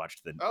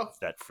watched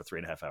that for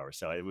 3.5 hours.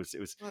 So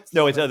it's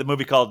the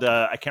movie called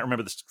I can't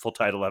remember the full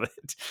title of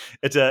it.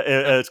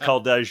 It's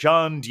called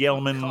Jeanne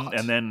Dielman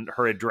and then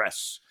Her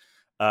Address.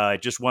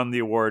 It just won the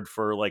award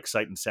for like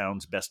Sight and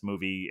Sound's best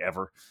movie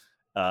ever.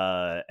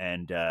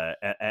 And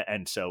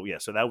so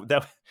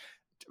that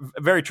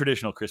very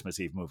traditional Christmas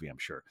Eve movie, I'm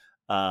sure.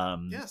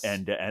 Yes.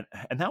 And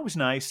that was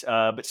nice.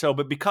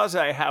 But because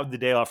I have the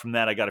day off from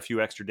that, I got a few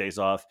extra days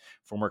off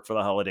from work for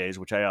the holidays,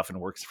 which I often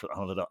work for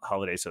the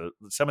holidays. So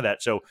some of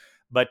that.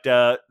 But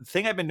the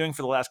thing I've been doing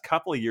for the last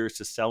couple of years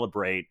to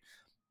celebrate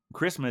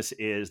Christmas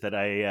is that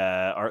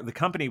the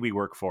company we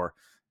work for,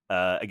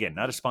 again,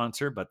 not a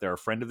sponsor, but they're a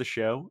friend of the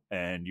show,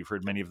 and you've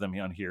heard many of them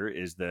on here,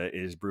 is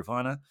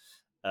Bruvana.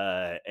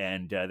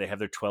 And they have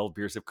their 12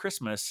 beers of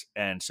Christmas.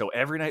 And so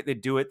every night they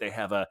do it, they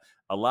have a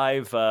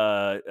live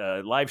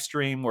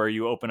stream where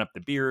you open up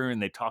the beer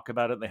and they talk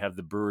about it. They have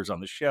the brewers on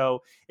the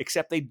show,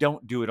 except they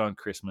don't do it on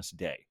Christmas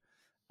Day.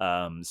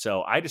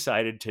 So I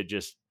decided to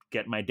just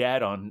get my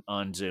dad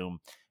on Zoom,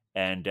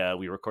 and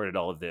we recorded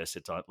all of this.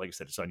 It's on, like I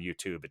said, it's on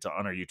YouTube. It's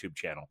on our YouTube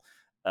channel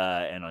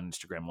and on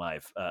Instagram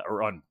Live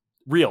or on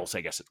Reels,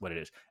 I guess is what it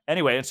is.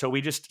 Anyway, and so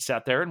we just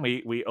sat there and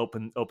we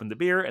opened the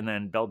beer, and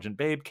then Belgian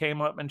Babe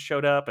came up and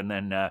showed up, and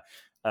then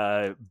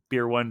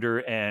Beer Wonder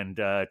and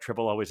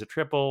Triple Always a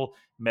Triple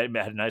had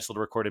a nice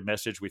little recorded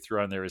message we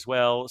threw on there as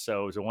well.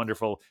 So it was a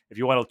wonderful. If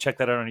you want to check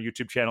that out on our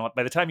YouTube channel,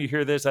 by the time you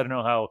hear this, I don't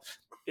know how.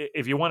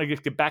 If you want to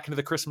get back into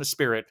the Christmas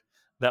spirit,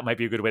 that might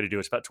be a good way to do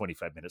it. It's about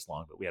 25 minutes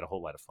long, but we had a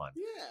whole lot of fun.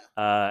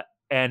 Yeah.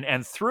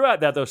 And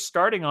throughout that, though,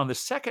 starting on the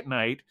second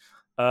night,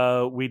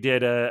 we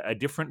did a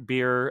different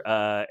beer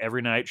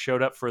every night,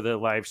 showed up for the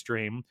live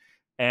stream.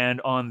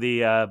 And on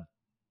the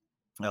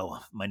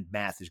my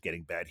math is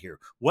getting bad here.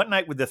 What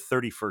night would the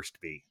 31st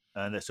be?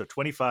 So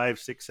 25,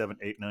 6, 7,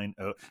 8, 9.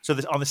 Oh. So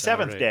this on the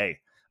seventh Saturday. day,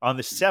 on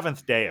the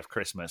seventh day of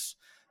Christmas,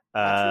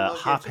 My true love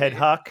gave to Hophead me.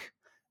 Huck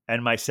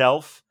and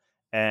myself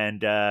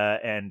and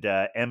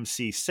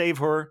MC Save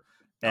Her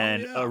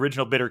and yeah.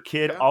 Original Bitter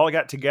Kid Yeah. all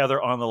got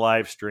together on the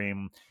live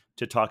stream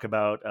to talk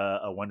about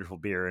a wonderful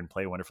beer and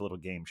play a wonderful little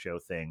game show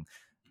thing.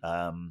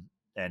 And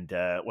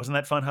wasn't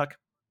that fun, Huck?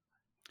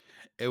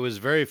 It was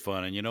very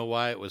fun. And you know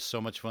why it was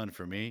so much fun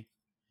for me?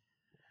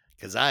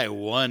 Because I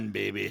won,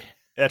 baby.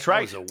 That's I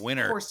right. was a Of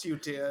winner. course you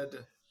did.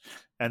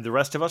 And the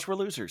rest of us were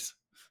losers.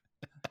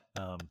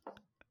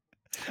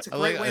 It's a I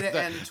great like- way to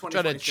I end trying to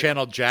 2022.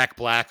 channel Jack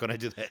Black when I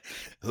do that.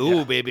 Who,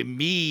 Yeah. baby?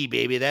 Me,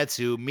 baby. That's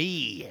who.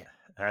 Me.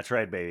 That's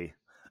right, baby.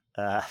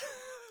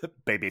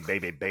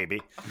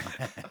 Baby.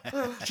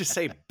 Just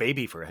say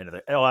baby for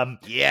another.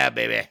 Yeah,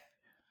 baby.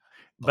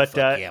 But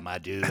fuck yeah, my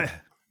dude.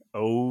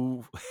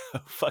 oh,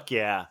 fuck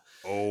yeah!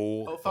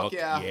 Oh, fuck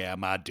yeah. yeah,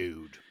 my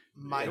dude.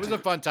 My It was dude.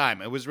 a fun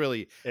time. It was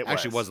really, It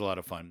actually was a lot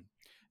of fun,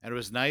 and it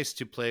was nice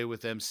to play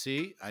with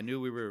MC. I knew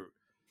we were.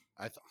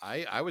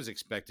 I was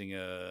expecting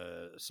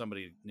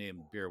somebody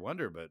named Beer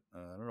Wonder, but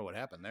I don't know what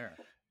happened there.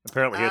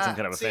 Apparently, he had some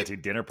kind of a see- fancy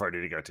dinner party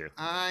to go to.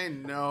 I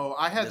know.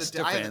 I had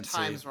Mr. I had the Fancy.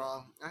 times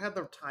wrong. I had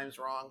the times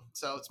wrong.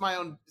 So it's my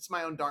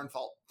own darn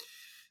fault.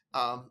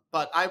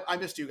 But I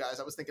missed you guys.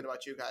 I was thinking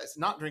about you guys.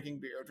 Not drinking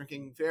beer,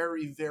 drinking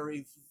very,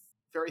 very,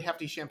 very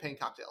hefty champagne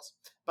cocktails.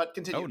 But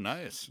continue. Oh,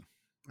 nice.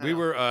 I We know.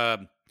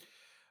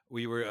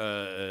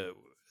 were.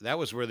 That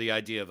was where the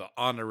idea of the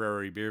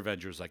honorary beer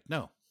vendor was like,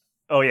 no.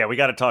 Oh yeah, we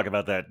got to talk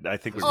about that. I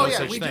think we're There's Oh no yeah,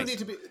 such we thing. do need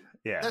to be.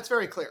 yeah. That's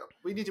very clear.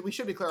 We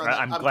should be clear on that.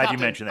 I'm glad you Captain,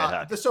 mentioned that,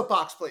 Huck. The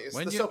soapbox, please.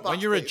 When the you soapbox, when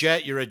you're a please.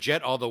 jet, you're a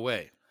jet all the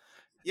way.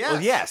 Yes.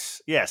 Well,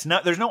 yes. No,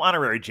 there's no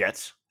honorary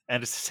jets,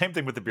 and it's the same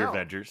thing with the beer No.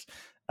 vendors.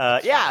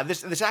 That's Yeah, right.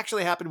 this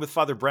actually happened with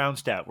Father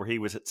Brownstout, where he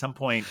was at some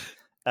point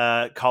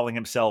calling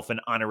himself an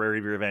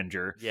honorary beer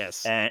venger.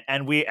 Yes.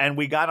 And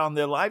we got on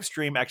the live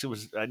stream. Actually,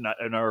 it was not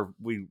in our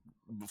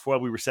before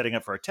we were setting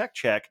up for our tech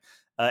check.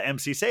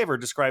 MC Saver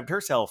described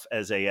herself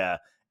as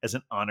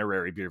an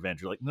honorary beer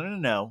venger. Like,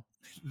 no,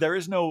 there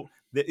is no.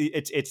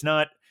 It's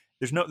not.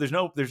 There's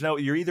no.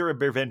 You're either a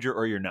beer venger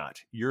or you're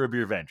not. You're a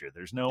beer venger.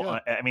 There's no.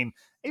 Yeah. I mean,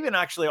 even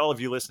actually, all of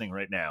you listening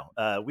right now,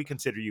 we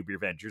consider you beer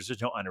vengers.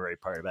 There's no honorary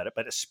part about it,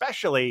 but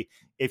especially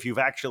if you've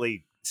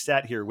actually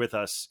sat here with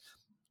us,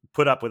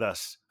 put up with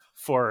us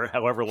for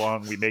however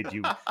long we made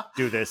you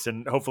do this,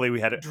 and hopefully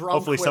Drunk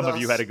hopefully some with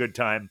of you us. had a good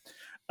time.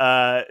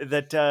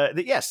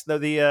 Yes,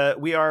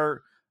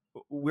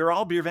 we're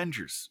all beer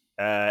vengers,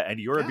 and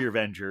you're a Yeah. beer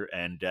venger,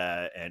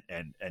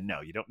 and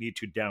no, you don't need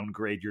to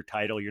downgrade your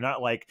title. You're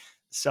not like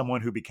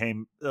someone who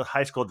became a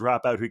high school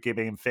dropout who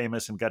became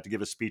famous and got to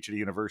give a speech at a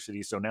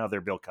university, so now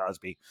they're Bill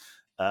Cosby.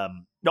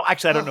 No,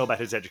 actually, I don't know about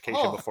his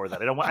education Oh. before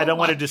that. I don't Oh want to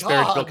my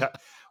disparage Bill God. Cosby.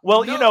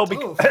 Well, No,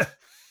 because. oof.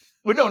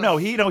 Well, no,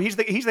 he's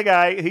the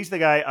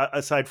guy.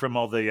 Aside from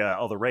all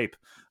the rape,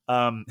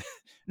 no,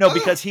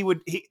 because he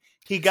wanted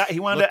Look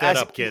to that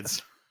ask up,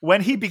 kids.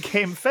 when he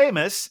became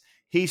famous.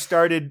 He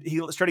started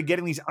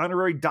getting these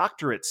honorary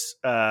doctorates,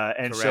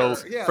 and so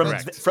Correct. Yeah, from,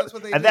 that's from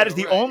what they and that do, is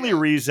the right, only yeah.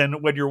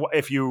 reason when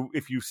if you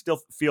still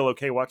feel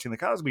okay watching the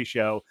Cosby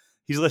Show,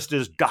 he's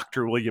listed as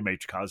Dr. William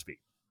H.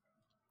 Cosby.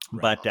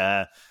 Right.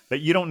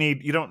 But you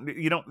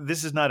don't.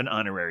 This is not an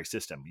honorary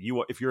system.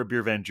 If you're a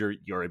beer venger,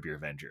 you're a beer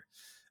venger.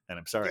 And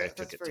I'm sorry Yeah, I took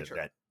that's it very to true.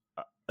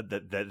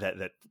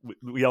 that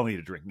we all need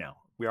a drink now.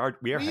 We are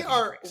We having a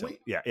are- drink, so, we-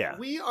 yeah.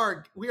 We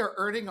are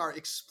earning our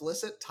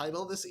explicit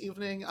title this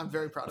evening. I'm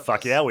very proud of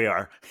Fuck us. yeah, we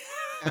are.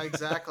 Yeah,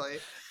 exactly.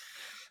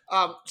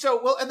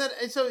 So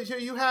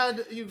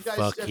you guys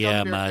Fuck done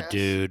yeah, beer my fest.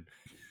 dude.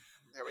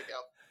 There we go.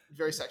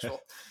 Very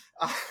sexual.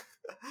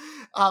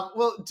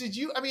 Well, did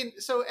you? I mean,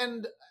 so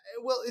and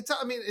well,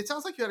 it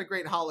sounds like you had a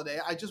great holiday.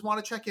 I just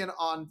want to check in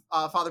on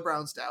Father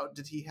Brownstout.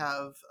 Did he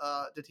have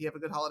a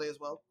good holiday as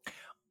well?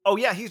 Oh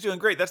yeah, he's doing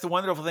great. That's the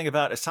wonderful thing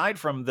about, aside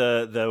from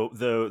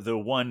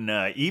the one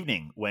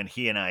evening when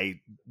he and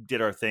I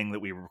did our thing that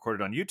we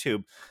recorded on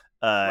YouTube.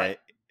 Right.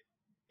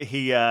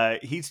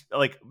 He's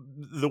like,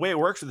 the way it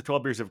works with the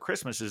 12 Beers of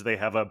Christmas is they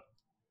have a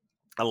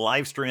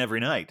live stream every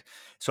night.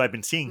 So I've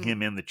been seeing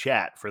him in the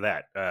chat for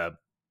that.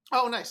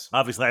 Oh, nice.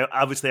 Obviously,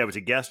 I was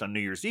a guest on New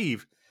Year's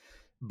Eve,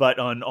 but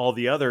on all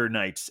the other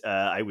nights,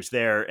 I was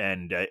there,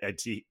 and I'd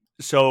see.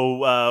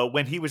 So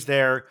when he was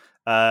there,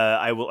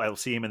 I will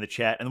see him in the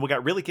chat. And what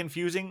got really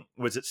confusing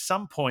was at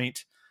some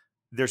point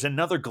there's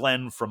another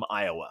Glenn from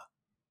Iowa.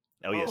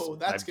 Oh yes, Oh,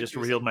 that's I've just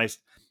confusing. revealed my.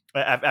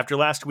 After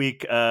last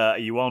week,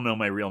 you all know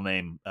my real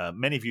name.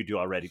 Many of you do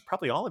already.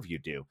 Probably all of you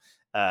do.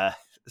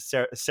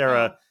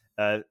 Sarah.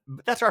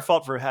 That's our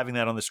fault for having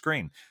that on the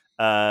screen.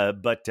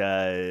 But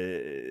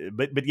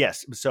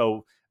yes.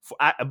 So,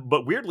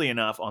 but weirdly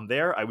enough, on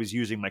there I was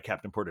using my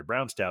Captain Porter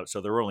Brown Stout,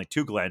 so there were only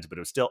two Glens, but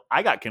it was still,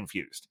 I got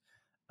confused.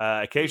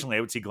 Occasionally, I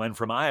would see Glenn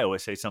from Iowa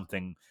say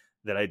something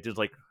that I did,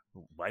 like,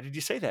 "Why did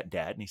you say that,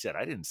 Dad?" And he said,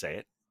 "I didn't say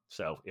it."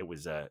 So it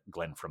was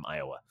Glenn from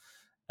Iowa.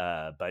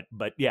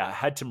 But yeah, I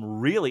had some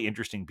really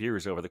interesting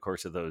beers over the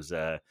course of those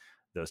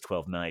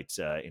 12 nights.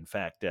 In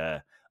fact,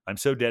 I'm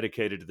so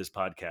dedicated to this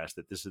podcast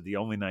that this is the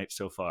only night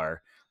so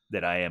far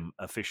that I am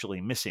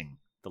officially missing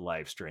the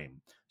live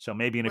stream. So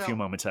maybe in a few Well,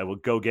 moments I will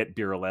go get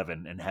beer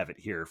 11 and have it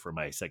here for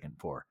my second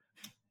pour.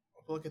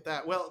 look at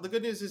that. Well, the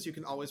good news is you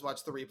can always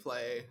watch the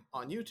replay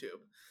on YouTube.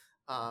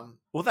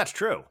 Well, that's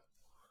true.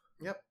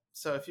 Yep.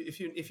 So if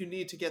you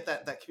need to get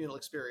that communal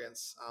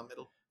experience,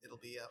 it'll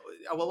be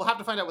well, we'll have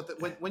to find out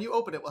when you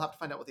open it, we'll have to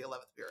find out what the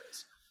 11th beer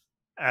is.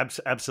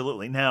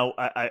 Absolutely. Now,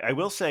 I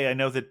will say, I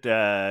know that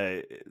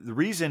the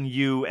reason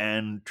you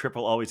and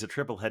Triple Always a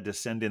Triple had to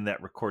send in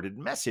that recorded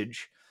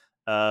message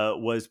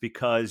was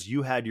because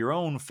you had your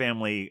own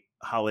family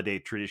holiday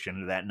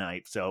tradition that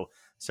night. So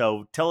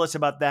tell us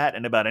about that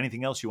and about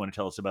anything else you want to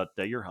tell us about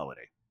your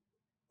holiday.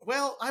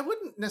 Well, I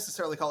wouldn't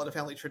necessarily call it a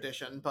family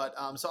tradition, but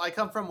so I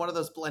come from one of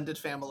those blended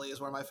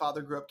families where my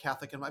father grew up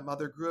Catholic and my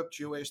mother grew up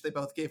Jewish. They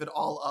both gave it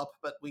all up,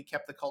 but we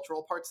kept the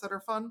cultural parts that are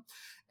fun.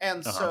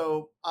 And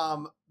so,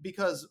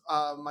 because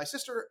my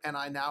sister and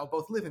I now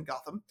both live in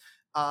Gotham,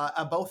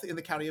 both in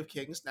the County of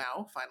Kings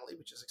now, finally,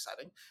 which is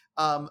exciting.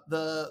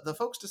 The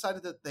folks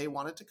decided that they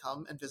wanted to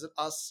come and visit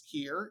us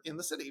here in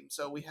the city,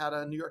 so we had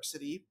a New York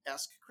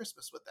City-esque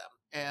Christmas with them.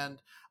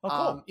 And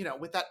cool.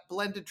 with that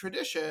blended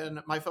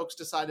tradition, my folks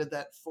decided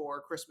that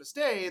for Christmas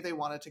Day they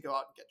wanted to go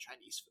out and get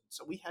Chinese food.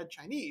 So we had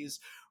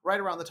Chinese right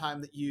around the time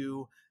that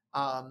you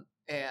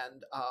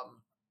and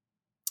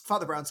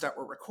Father Brownstedt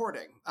were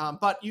recording.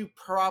 But you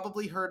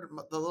probably heard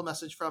the little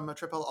message from a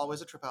Triple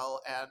Always a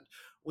Triple, and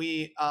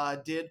we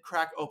did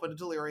crack open a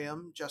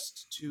delirium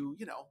just to,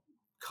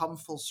 come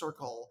full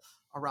circle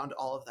around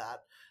all of that.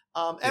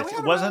 And we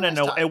had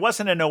it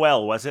wasn't a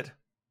Noel, was it?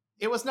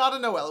 It was not a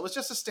Noel. It was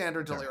just a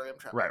standard delirium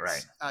tremens.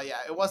 Right. Yeah,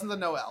 it wasn't the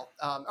Noel.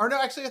 Or no,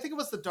 actually, I think it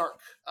was the dark.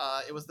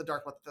 It was the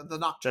dark one, the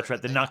nocturne. That's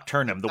right, the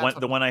Nocturnum,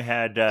 the one I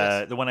had,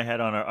 the one I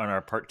had on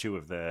our part 2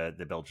 of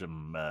the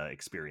Belgium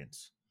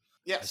experience.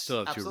 Yes, I still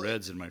have absolutely. 2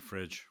 reds in my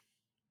fridge.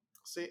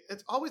 See,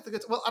 it's always the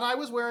good. Well, and I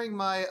was wearing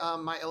my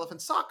my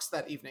elephant socks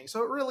that evening,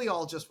 so it really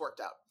all just worked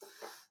out.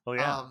 Oh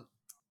yeah,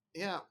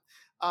 yeah.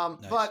 Nice.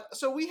 But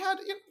so we had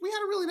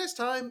a really nice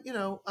time.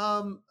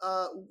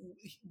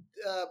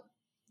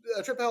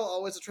 Triple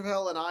Always a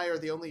Triple and I are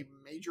the only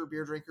major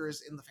beer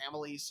drinkers in the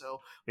family,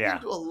 so we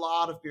didn't do a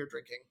lot of beer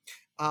drinking.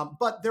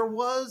 But there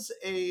was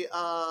a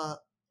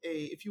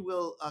if you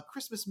will, a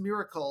Christmas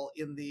miracle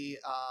in the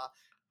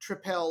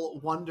Triple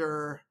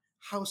Wonder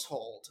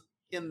household,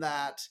 in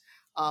that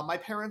my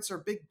parents are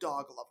big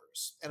dog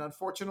lovers, and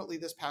unfortunately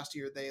this past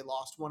year they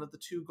lost one of the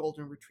 2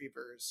 golden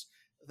retrievers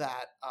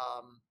that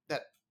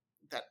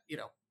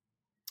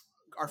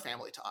are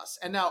family to us.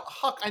 And now,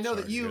 Huck, I know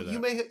that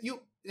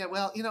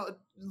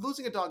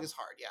losing a dog is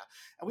hard, yeah.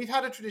 And we've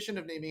had a tradition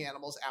of naming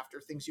animals after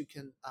things you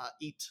can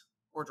eat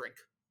or drink.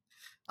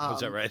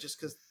 Is that right? Just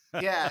because,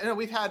 yeah,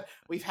 we've had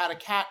a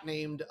cat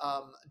named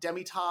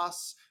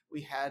Demitas.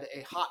 We had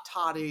a hot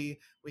toddy.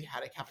 We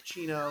had a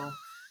cappuccino.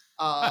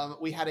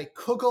 We had a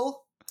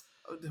Kugel,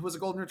 who was a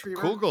golden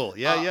retriever. Kugel,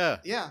 yeah.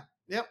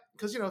 Yep.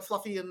 Because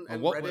fluffy and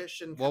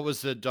reddish. And what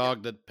was the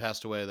dog that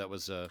passed away? That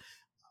was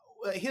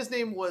his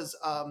name was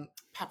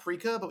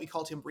Paprika, but we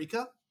called him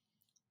Rika.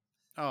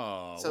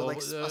 Oh, so a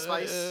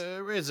spice.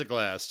 Raise a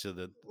glass to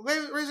the.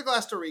 Raise a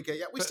glass to Rika.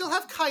 Yeah, we still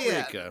have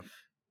Cayenne. Rika.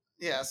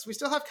 Yes, we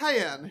still have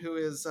Cayenne, who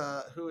is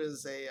a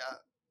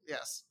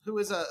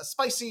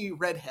spicy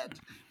redhead,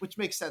 which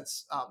makes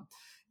sense.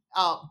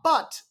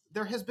 But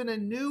there has been a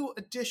new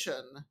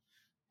addition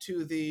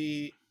to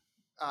the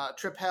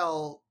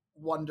Triple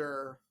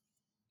Wonder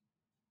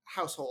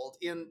household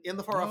in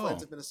the far off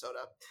lands of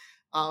Minnesota.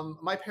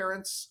 My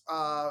parents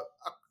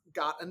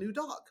got a new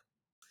dog,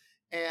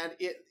 and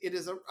it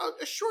is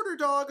a shorter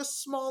dog, a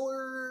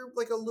smaller,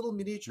 like a little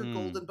miniature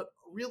golden, but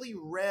really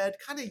red,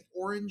 kind of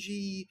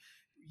orangey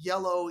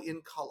yellow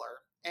in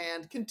color,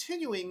 and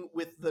continuing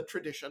with the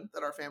tradition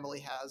that our family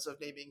has of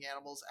naming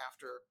animals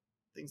after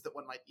things that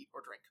one might eat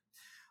or drink.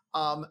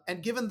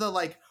 And given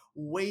the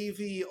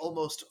wavy,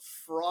 almost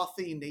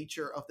frothy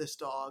nature of this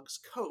dog's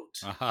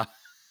coat,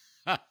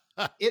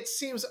 it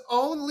seems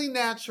only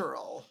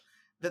natural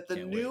that the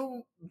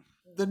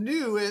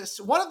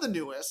newest, one of the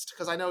newest,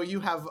 because I know you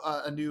have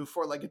a new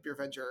 4-legged beer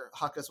venger,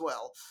 Huck, as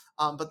well.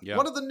 But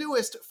one of the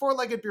newest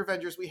 4-legged beer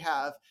vengers we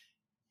have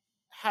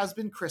has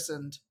been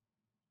christened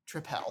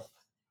Triple.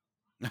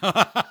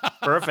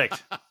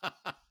 Perfect.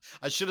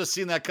 I should have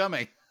seen that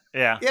coming.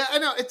 Yeah, I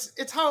know,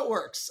 it's how it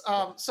works.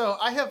 So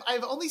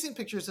I've only seen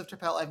pictures of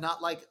Triple. I've not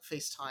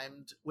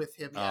FaceTimed with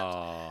him yet.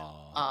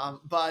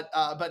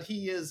 But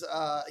he is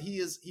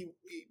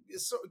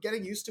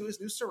getting used to his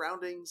new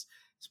surroundings.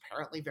 It's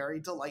apparently very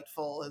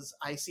delightful, as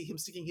I see him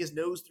sticking his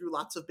nose through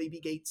lots of baby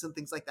gates and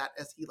things like that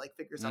as he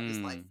figures out his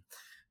life.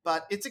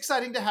 But it's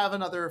exciting to have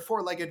another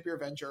 4-legged beer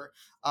venger,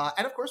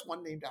 and of course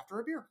one named after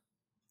a beer.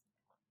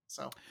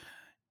 So.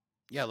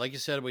 Yeah, like you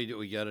said,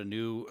 we got a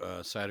new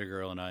cider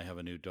girl, and I have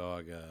a new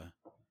dog.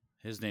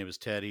 His name is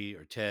Teddy,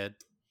 or Ted.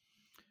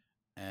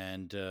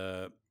 And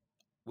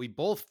we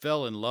both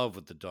fell in love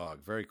with the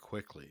dog very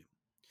quickly.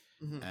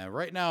 Mhm.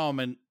 Right now,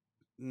 I'm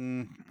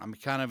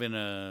kind of in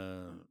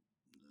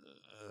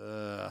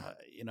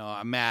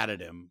I'm mad at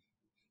him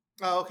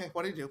Oh, okay.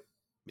 What do you do?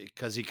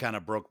 because he kind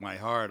of broke my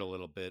heart a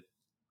little bit.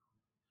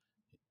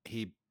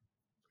 He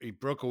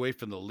broke away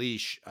from the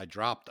leash. It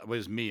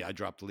was me. I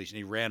dropped the leash and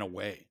he ran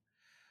away.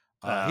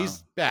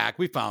 He's back.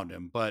 We found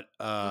him, but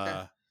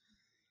Okay.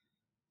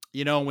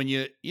 when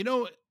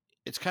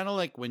it's kind of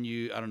like when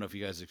I don't know if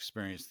you guys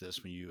experienced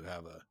this, when you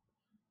have a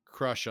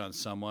crush on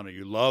someone or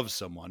you love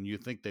someone, you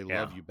think they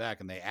love Yeah. you back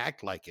and they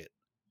act like it.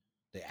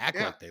 They act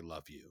Yeah. like they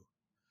love you.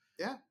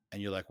 Yeah.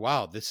 And you're like,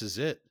 wow, this is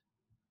it.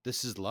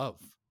 This is love.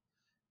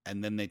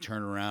 And then they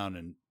turn around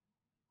and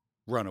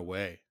run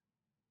away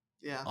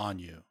Yeah. on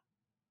you.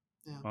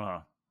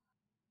 Uh-huh.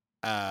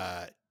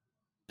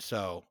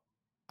 So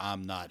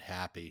I'm not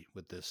happy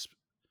with this.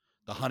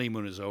 The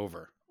honeymoon is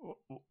over.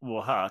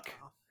 Well, Huck,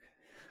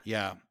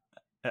 Yeah.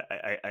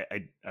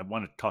 I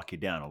want to talk you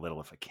down a little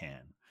if I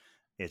can.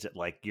 Is it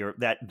like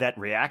that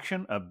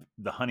reaction of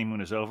the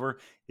honeymoon is over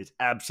is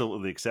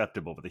absolutely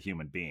acceptable with a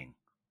human being?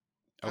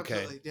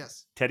 Okay. Absolutely.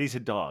 Yes. Teddy's a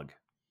dog.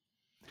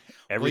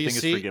 Everything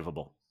is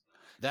forgivable.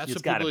 That's It's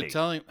what gotta people are be.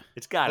 telling.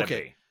 It's got to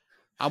Okay. be.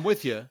 I'm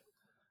with you.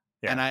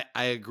 Yeah. And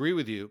I agree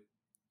with you.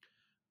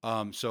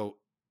 So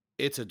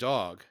it's a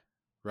dog,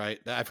 right?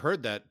 I've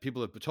heard that.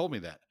 People have told me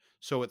that.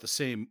 So at the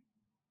same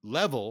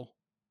level,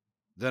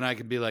 then I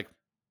can be like,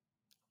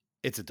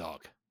 it's a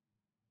dog.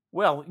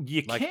 Well,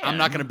 you Like, can. I'm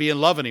not going to be in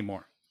love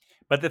anymore.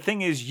 But the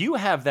thing is, you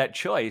have that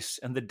choice,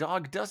 and the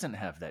dog doesn't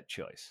have that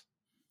choice.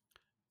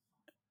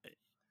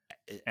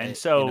 And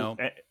so,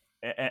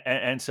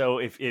 and so,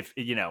 if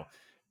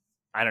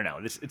I don't know.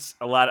 It's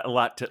a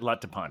lot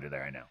to ponder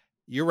there. I know.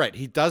 You're right.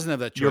 He doesn't have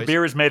that choice. Your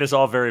beer has made us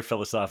all very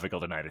philosophical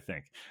tonight, I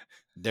think.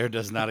 There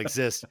does not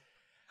exist.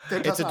 There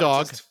does It's a not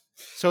dog. exist.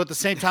 So at the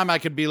same time, I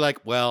could be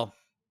like, well,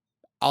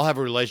 I'll have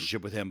a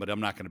relationship with him, but I'm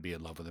not going to be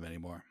in love with him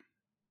anymore.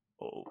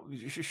 Oh,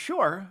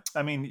 sure.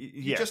 I mean, You're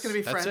yes. just going to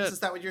be That's friends? it. Is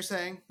that what you're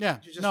saying? Yeah.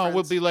 You're just No, we'll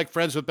friends? be like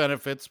friends with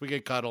benefits. We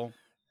can cuddle.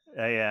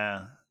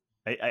 I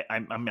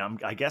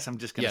guess I'm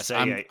just going to Yes,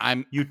 say,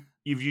 I'm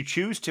if you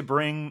choose to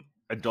bring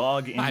a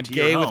dog into I'm your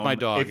gay home, with my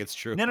dog. It's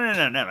true.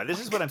 No.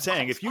 This is what I'm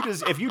saying. If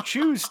you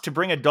choose to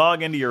bring a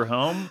dog into your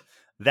home,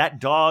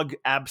 that dog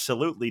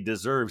absolutely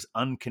deserves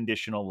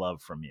unconditional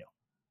love from you.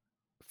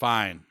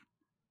 Fine.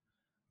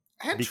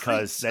 And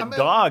Because treats. that I mean,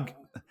 dog.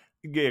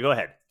 Yeah, go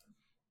ahead.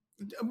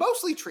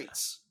 mostly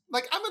treats.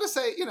 Like, I'm going to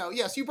say,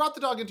 yes, you brought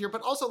the dog into here,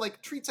 but also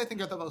like treats, I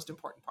think, are the most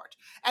important part.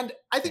 And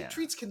I think Yeah.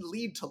 treats can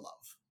lead to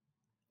love.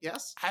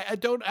 Yes. I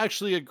don't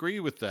actually agree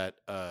with that,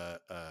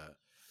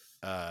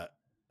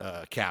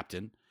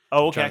 Captain.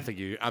 Oh, I'm trying okay.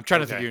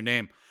 to think of your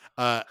name.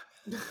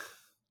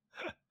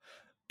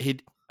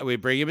 We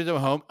bring him into a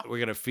home. We're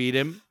gonna feed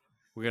him.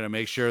 We're gonna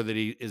make sure that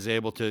he is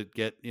able to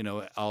get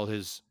all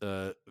his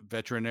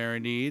veterinary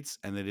needs,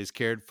 and that he's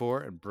cared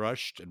for and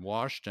brushed and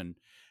washed, and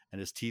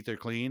his teeth are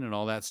clean and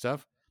all that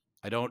stuff.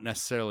 I don't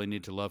necessarily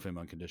need to love him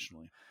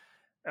unconditionally.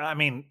 I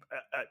mean,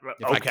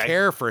 If okay. I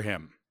care for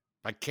him,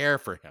 Well,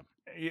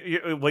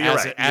 you're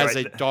right. as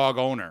a dog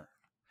owner.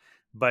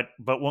 But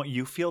won't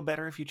you feel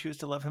better if you choose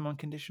to love him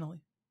unconditionally?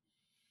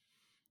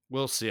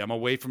 We'll see. I'm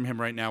away from him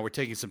right now. We're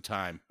taking some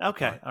time.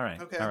 Okay. All right.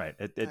 Okay. All right.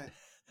 All right.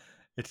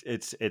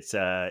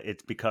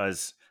 It's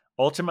because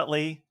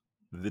ultimately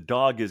the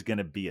dog is going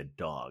to be a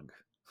dog,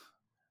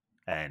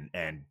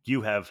 and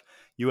you have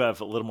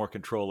a little more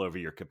control over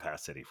your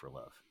capacity for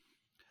love.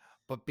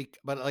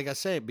 But like I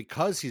say,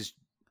 because he's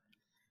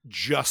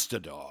just a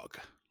dog,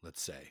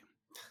 let's say,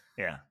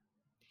 Yeah.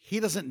 he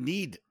doesn't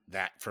need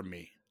that from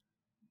me.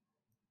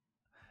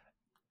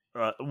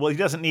 Well, he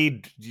doesn't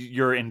need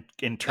your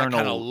internal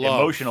kind of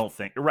love. emotional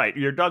thing, right?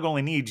 Your dog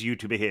only needs you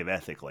to behave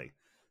ethically,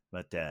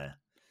 but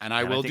And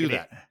I will do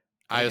that.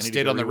 I need to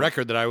state go on the rework.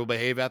 record that I will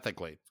behave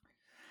ethically.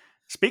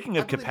 Speaking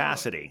of I believe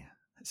capacity,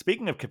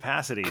 speaking of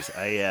capacities,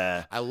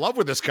 I love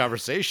where this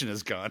conversation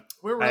has gone.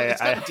 We're really,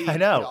 it's gotten deep. I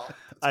know. y'all.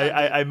 It's gotten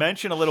deep. I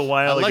mentioned a little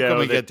while I like ago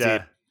when we get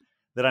deep.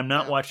 that I'm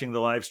not Yeah. watching the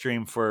live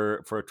stream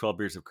for 12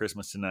 Beers of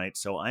Christmas tonight,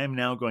 so I am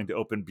now going to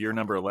open beer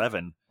number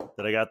 11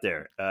 that I got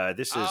there.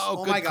 This is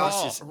Oh good my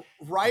gosh! call.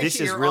 Right this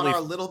is here really- on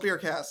our little beer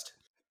cast.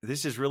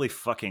 This is really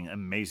fucking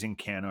amazing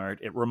can art.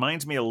 It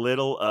reminds me a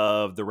little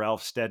of the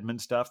Ralph Steadman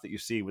stuff that you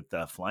see with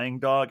the Flying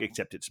Dog,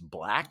 except it's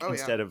black Oh, yeah.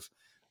 instead of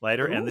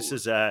lighter. And this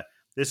Ooh.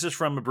 is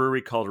from a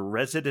brewery called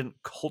Resident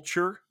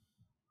Culture.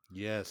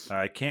 Yes.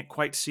 I can't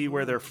quite see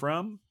where they're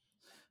from,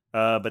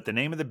 but the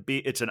name of the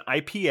beer, it's an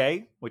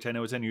IPA, which I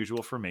know is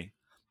unusual for me,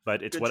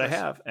 but it's Good what I choice.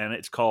 have, and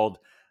it's called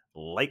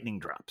Lightning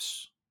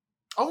Drops.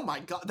 Oh my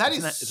god, that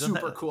is Isn't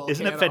super cool.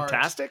 Isn't it can art.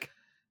 fantastic?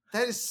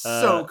 That is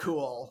so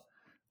cool.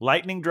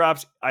 Lightning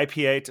Drops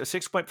IPA. It's a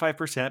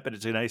 6.5%, but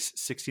it's a nice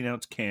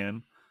 16-ounce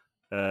can.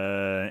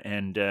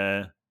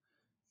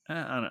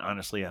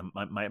 Honestly,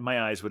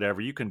 my eyes,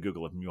 whatever. You can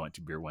Google it if you want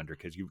to, Beer Wonder,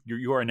 because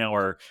you are now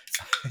our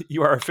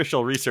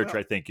official researcher.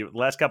 I think the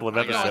last couple of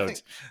I know, I episodes.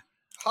 think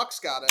Huck's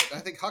got it. I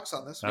think Huck's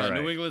on this All one.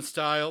 right. New England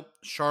style,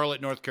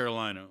 Charlotte, North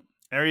Carolina.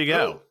 There you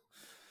go. Ooh,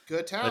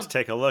 good town. Let's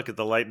take a look at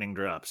the Lightning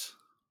Drops.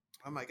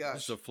 Oh my This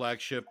gosh. is a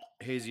flagship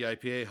hazy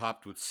IPA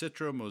hopped with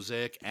Citra,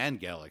 Mosaic, and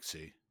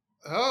Galaxy.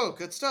 Oh,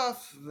 good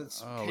stuff.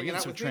 It's Oh, we're hanging getting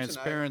out some with me tonight.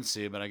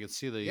 transparency, but I can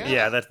see the. Yeah.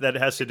 Yeah, that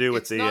has to do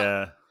with It's the.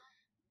 not-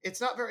 It's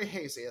not very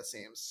hazy, it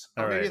seems.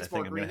 Or All maybe right, it's I think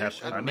more I'm gonna have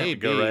greenish. I don't I'm know. gonna have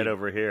to go right Maybe.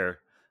 over here,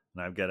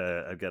 and I've got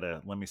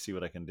to. Let me see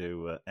what I can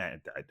do. I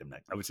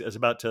was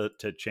about to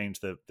change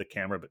the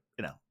camera, but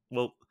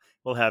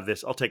we'll have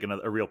this. I'll take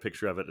a real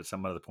picture of it at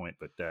some other point.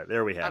 But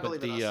there we I have it.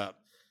 believe But in the us.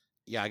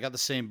 yeah, I got the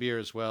same beer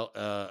as well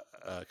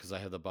because I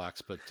have the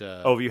box. But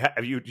Oh,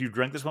 have you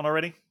drank this one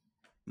already?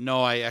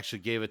 no, I actually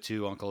gave it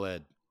to Uncle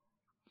Ed.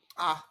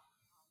 Ah,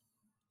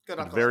 good Got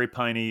a uncle. very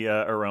piney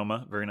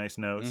aroma, very nice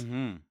nose.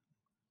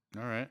 Mm-hmm.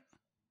 All right.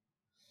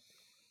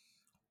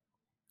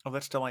 Oh,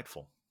 that's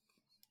delightful.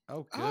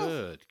 Oh, Oh,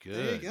 good, good.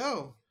 There you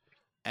go.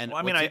 And Well,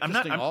 I mean, what's I'm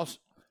not- interesting also.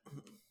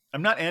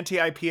 I'm not anti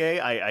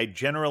IPA. I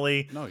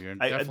generally No, you're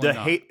I,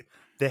 definitely not.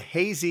 the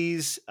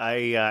hazies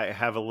I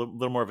have a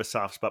little more of a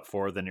soft spot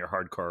for than your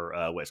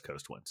hardcore West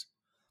Coast ones.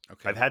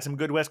 Okay. I've had some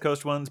good West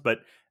Coast ones, but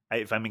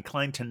if I'm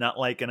inclined to not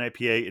like an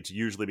IPA, it's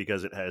usually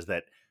because it has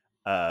that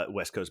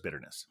West Coast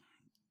bitterness.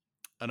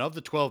 And of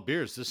the 12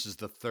 beers, this is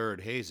the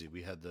third hazy.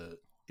 We had the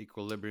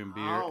Equilibrium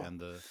beer Wow. and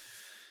the.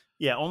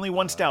 Yeah, only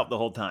one stout the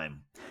whole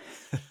time.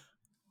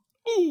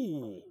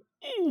 Ooh,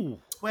 ooh.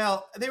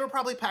 Well, they were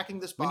probably packing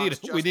this box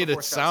just We need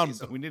before a stout sound.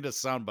 season. We need a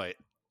sound bite.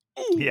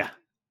 Yeah.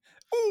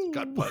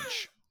 Gut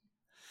punch.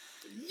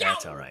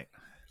 That's all right.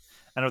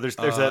 I know there's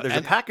a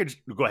and-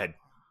 package. Go ahead.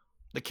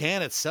 The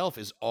can itself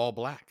is all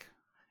black.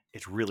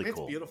 It's really It's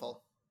cool.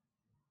 beautiful.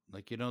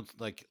 Like you don't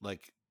like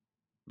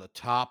the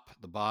top,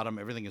 the bottom,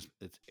 everything is.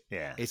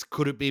 Yeah. It's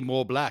could it be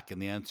more black?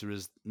 And the answer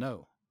is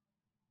no.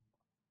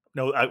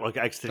 No, I Oh, the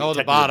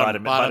technically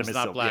bottom's is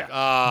not still black.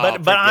 Yeah. Oh,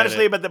 but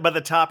honestly, it. but the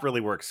top really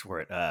works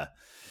for it.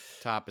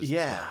 Top is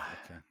Yeah.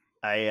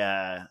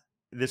 Okay.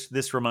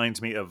 This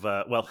reminds me of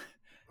a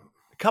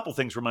couple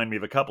things remind me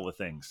of a couple of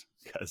things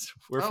because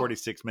we're Oh.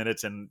 46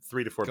 minutes and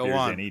 3 to 4 Go beers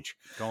on. in each.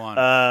 Go on.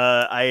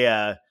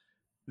 I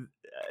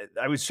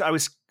was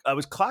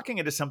clocking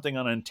into something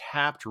on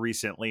Untapped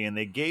recently, and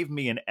they gave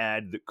me an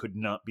ad that could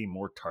not be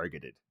more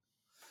targeted.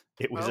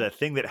 It was Oh, a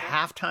thing that okay.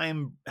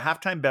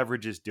 halftime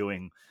beverage is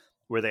doing,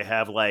 where they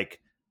have like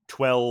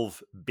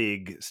 12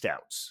 big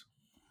stouts.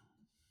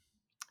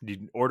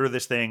 You order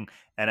this thing,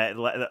 and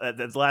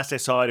the last I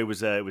saw it, it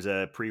was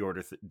a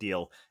pre-order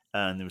deal,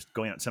 and it was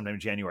going out sometime in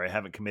January. I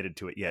haven't committed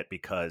to it yet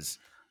because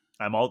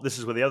this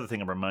is what the other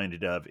thing I'm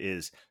reminded of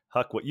is,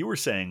 Huck, what you were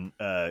saying,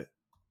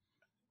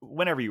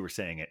 whenever you were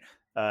saying it,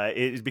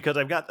 is because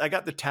I got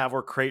the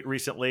Tavor crate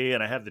recently,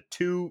 and I have the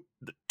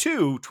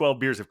two 12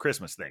 beers of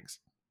Christmas things.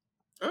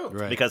 Oh,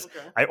 Right. Because okay.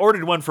 I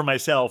ordered one for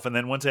myself, and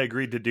then once I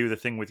agreed to do the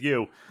thing with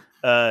you,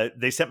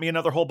 they sent me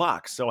another whole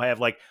box. So I have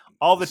like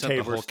all the Sent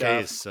Tabor whole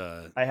stuff. case.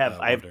 I have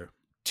Wonder.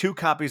 2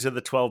 copies of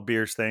the 12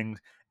 beers thing,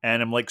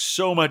 and I'm like,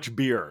 so much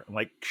beer. I'm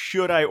like,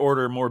 should I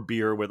order more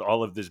beer with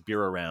all of this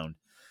beer around?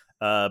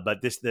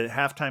 But the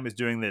halftime is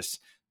doing this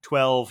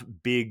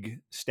 12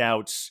 big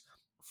stouts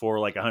for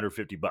like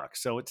 $150.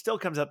 So it still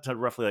comes up to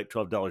roughly like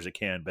 $12 a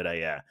can. But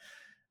at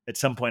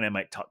some point I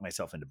might talk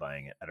myself into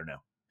buying it. I don't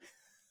know.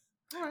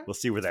 All right. We'll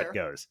see where That's that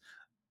fair. goes.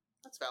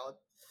 That's valid.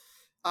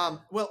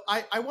 Well,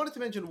 I wanted to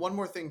mention one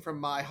more thing from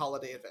my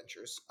holiday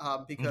adventures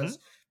because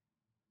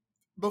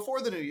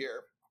before the new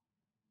year,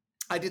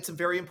 I did some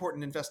very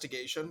important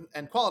investigation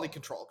and quality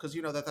control because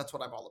you know that's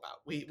what I'm all about.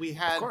 We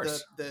had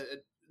course.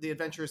 the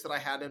adventures that I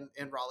had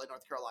in Raleigh,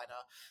 North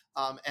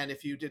Carolina, and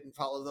if you didn't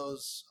follow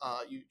those,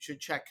 you should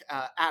check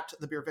at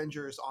the Beer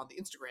Vengers on the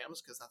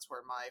Instagrams because that's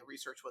where my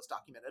research was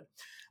documented.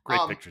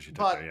 Great pictures you took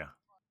but- there, yeah.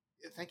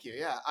 Thank you.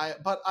 Yeah,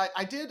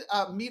 I did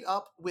meet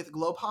up with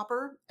Globe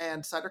Hopper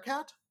and Cider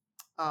Cat.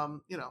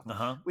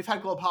 Uh-huh. We've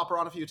had Globe Hopper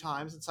on a few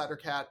times, and Cider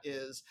Cat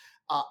is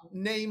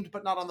named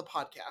but not on the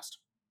podcast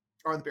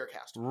or on the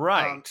Beercast.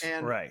 Right,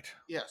 and right.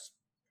 Yes.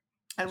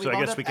 And So I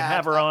wound guess up we can at,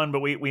 have her on, but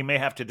we may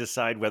have to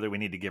decide whether we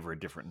need to give her a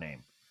different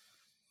name.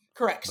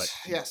 Correct. But-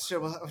 Yes,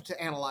 to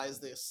analyze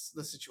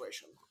the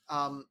situation.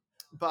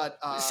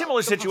 Similar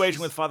Similar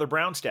situation with Father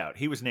Brown Stout.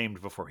 He was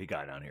named before he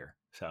got on here.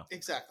 So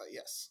Exactly,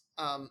 yes.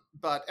 And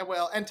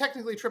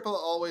technically, a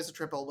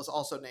triple was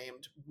also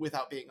named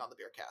without being on the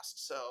Beercast.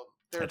 So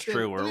that's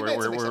true. we've We're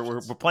made some we're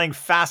exceptions. playing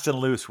fast and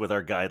loose with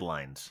our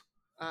guidelines,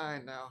 I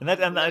know, and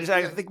I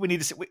Yeah. think we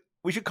need to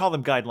we should call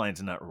them guidelines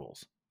and not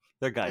rules.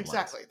 They're guidelines.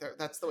 Exactly.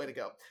 That's the way to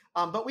go.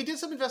 But we did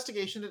some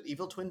investigation at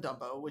Evil Twin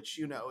Dumbo, which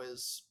you know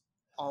is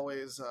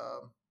always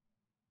a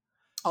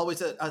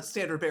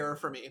standard bearer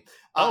for me.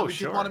 We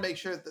Sure. did want to make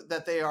sure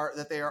that they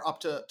are up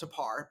to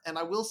par, and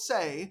I will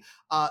say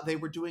they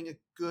were doing a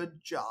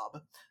good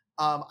job.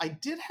 I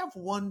did have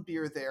one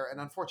beer there, and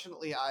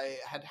unfortunately, I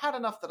had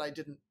enough that I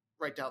didn't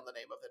write down the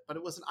name of it. But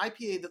it was an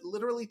IPA that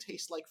literally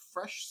tastes like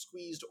fresh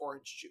squeezed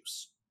orange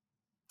juice.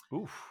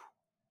 Oof.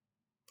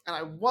 And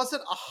I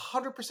wasn't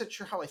 100%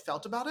 sure how I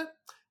felt about it,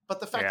 but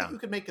the fact Yeah. that you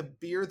could make a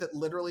beer that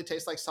literally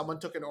tastes like someone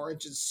took an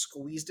orange and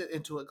squeezed it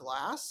into a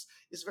glass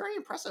is very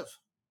impressive.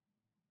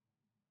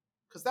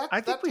 Because I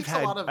think that we've takes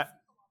had- a lot of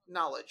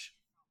knowledge.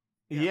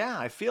 Yeah,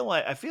 I feel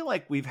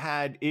like we've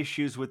had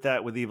issues with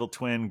that with Evil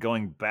Twin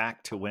going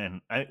back to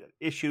when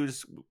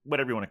issues,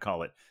 whatever you want to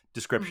call it, Mhm.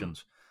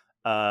 descriptions,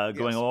 going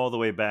Yes. all the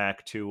way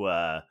back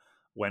to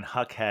when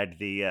Huck had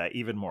the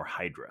even more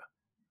Hydra,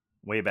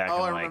 way back Oh,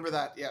 in I like remember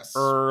that. Yes.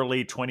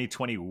 early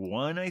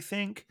 2021, I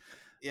think.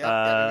 Yep. Yep.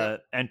 Yep.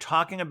 Yep. And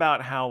talking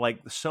about how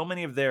like so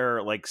many of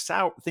their like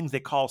sour things they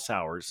call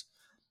sours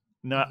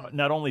Mhm.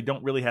 not only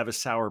don't really have a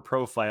sour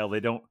profile,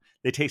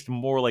 they taste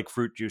more like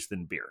fruit juice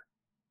than beer.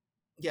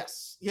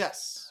 Yes.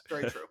 Yes.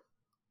 Very true.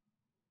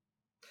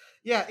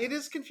 Yeah, it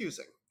is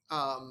confusing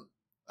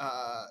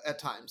at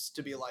times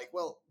to be like,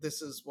 well,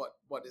 this is what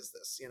is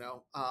this, you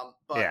know?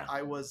 But Yeah.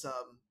 I was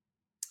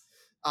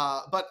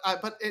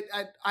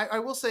I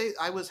will say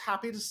I was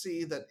happy to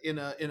see that in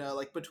a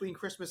like between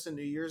Christmas and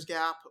New Year's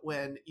gap,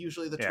 when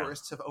usually the Yeah.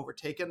 tourists have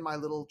overtaken my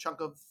little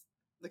chunk of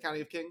the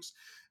County of Kings,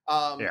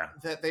 Yeah.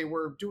 that they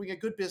were doing a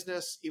good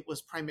business. It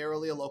was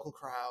primarily a local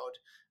crowd.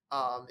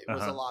 It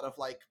was a Uh-huh. lot of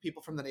like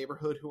people from the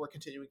neighborhood who were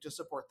continuing to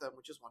support them,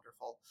 which is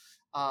wonderful.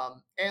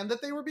 And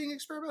that they were being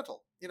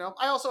experimental. You know,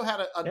 I also had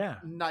a Yeah.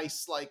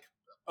 nice like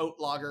oat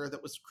lager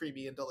that was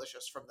creamy and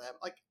delicious from them,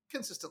 like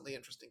consistently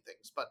interesting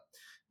things. But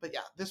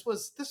yeah, this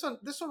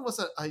one was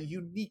a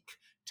unique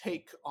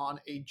take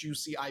on a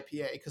juicy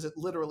IPA because it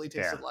literally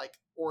Yeah. tasted like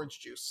orange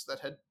juice that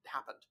had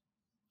happened.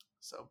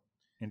 So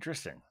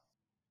Interesting.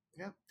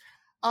 yeah.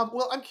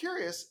 Well, I'm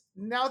curious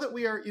now that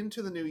we are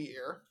into the new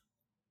year.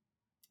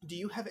 Do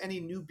you have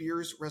any new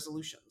beers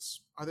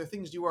resolutions? Are there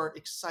things you are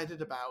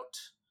excited about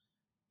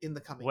in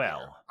the coming year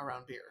Well,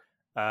 around beer?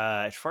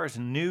 as far as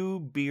new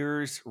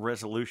beers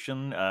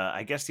resolution,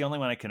 I guess the only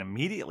one I can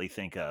immediately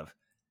think of.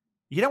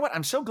 You know what?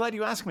 I'm so glad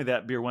you asked me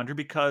that, Beer Wonder,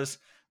 because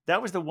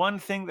that was the one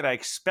thing that I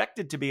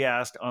expected to be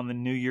asked on the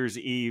New Year's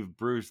Eve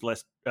Brews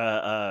Less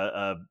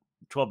 12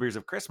 Beers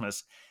of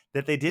Christmas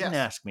that they didn't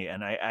Yes. ask me,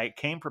 and I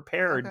came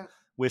prepared Okay.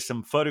 with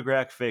some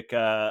photographic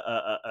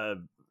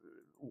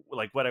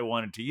like what I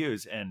wanted to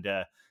use, and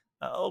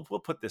we'll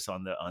put this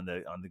on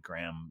the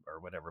gram or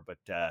whatever.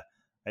 But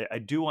I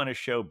do want to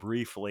show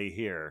briefly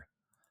here.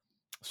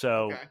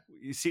 So Okay.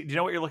 you see, do you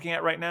know what you're looking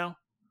at right now?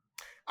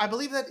 I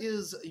believe that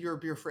is your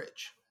beer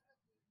fridge.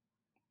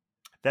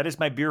 That is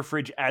my beer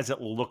fridge as it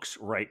looks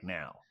right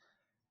now.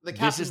 The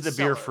This is captain's the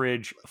beer cellar.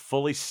 fridge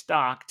fully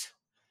stocked.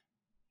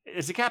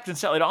 It's a Captain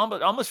Cellar. It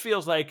almost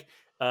feels like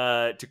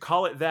to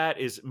call it that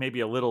is maybe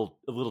a little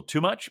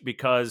too much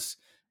because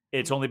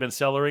it's Mhm. only been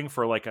cellaring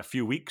for like a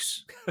few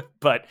weeks.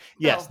 But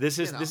yes, Well, this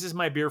you is know.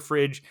 my beer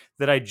fridge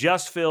that I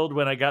just filled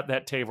when I got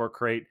that Tavor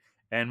crate,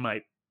 and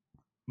my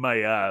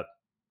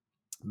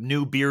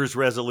new beers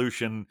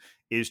resolution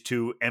is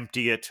to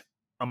empty it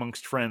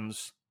amongst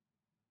friends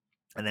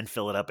and then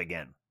fill it up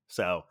again.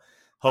 So Ah,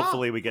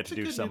 hopefully we get that's to a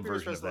do good New some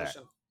Year's version of that.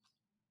 resolution.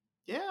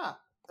 Yeah,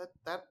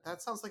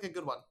 that sounds like a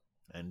good one.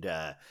 And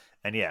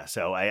yeah,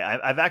 so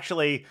I've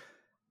actually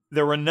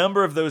there were a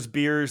number of those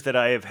beers that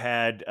I have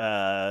had.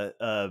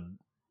 Well,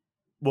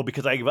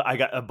 because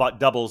I bought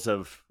doubles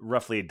of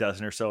roughly a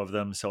dozen or so of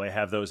them, so I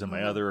have those in my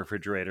Mhm. other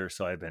refrigerator.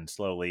 So I've been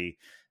slowly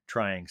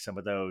trying some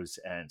of those,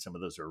 and some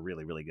of those are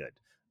really really good.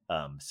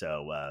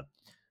 So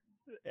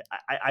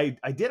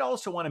I did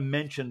also want to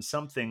mention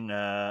something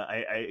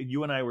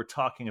you and I were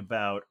talking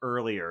about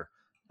earlier,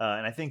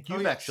 and I think Oh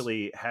you've yes,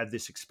 actually had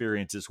this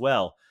experience as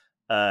well.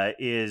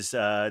 Is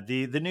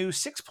the new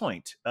Six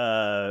Point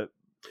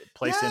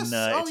place in yes.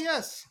 Oh it's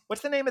yes.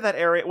 what's the name of that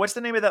area? What's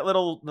the name of that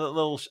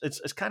little?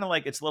 It's kind of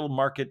like it's a little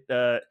market.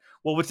 Well,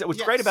 what's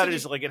Yeah. great about it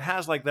is City. like it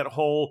has like that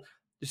whole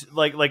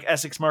like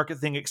Essex Market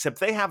thing, except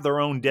they have their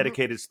own Mhm.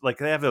 dedicated like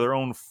they have their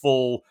own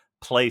full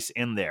place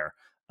in there,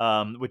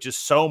 which is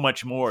so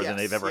much more than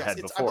they've Yes. ever Yes. had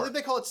It's. I believe before.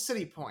 they call it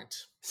City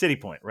Point. City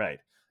Point, right?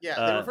 Yeah,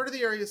 they Uh, refer to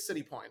the area as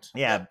City Point.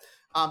 yeah,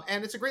 Yep.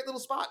 And it's a great little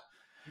spot.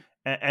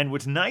 and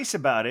what's nice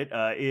about it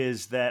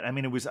is that I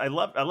mean it was I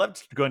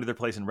loved going to their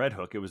place in Red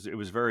Hook. It was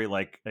very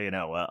like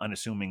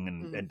unassuming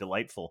Mhm. and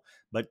delightful,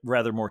 but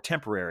rather more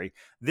temporary.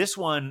 This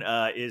one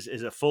is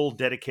a full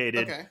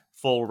dedicated Okay.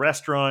 full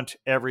restaurant,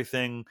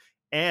 everything,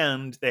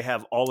 and they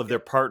have all of their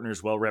Yep.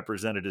 partners well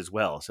represented as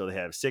well. So they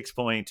have Six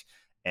Point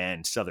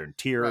and Southern Right.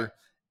 Tier,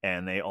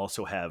 and they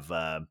also have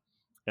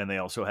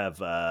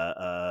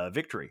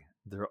Victory.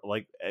 They're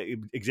like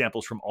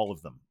examples from all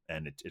of them,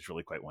 and it's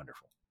really quite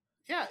wonderful.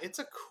 Yeah, it's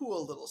a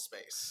cool little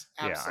space.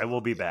 Yeah, I will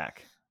be Absolutely.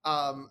 back.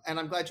 And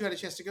I'm glad you had a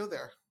chance to go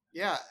there.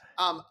 Yeah.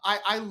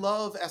 I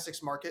love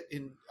Essex Market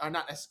in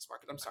not Essex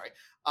Market. I'm sorry.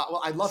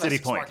 Well, I love City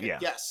Essex Point, Market. yeah.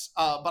 Yes.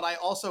 But I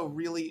also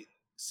really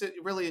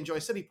enjoy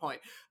City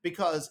Point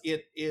because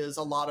it is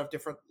a lot of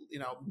different,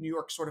 New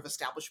York sort of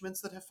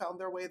establishments that have found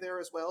their way there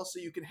as well. So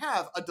you can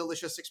have a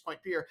delicious 6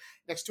 Point beer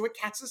next to a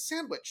Katz's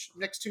sandwich,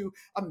 next to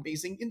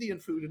amazing Indian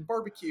food and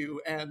barbecue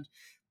and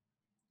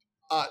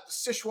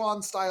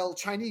Sichuan style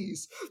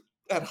Chinese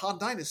at Han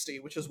Dynasty,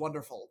 which is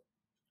wonderful.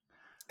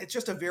 It's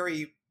just a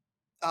very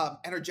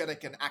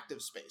energetic and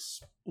active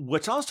space.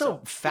 What's also So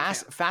big fan.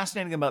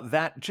 fascinating about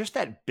that, just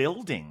that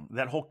building,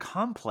 that whole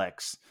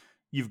complex,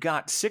 you've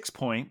got Six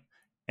Point,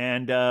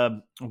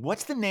 and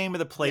what's the name of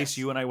the place Yes.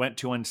 you and I went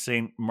to on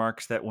St.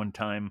 Mark's that one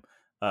time?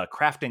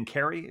 Craft and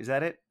Carry. Is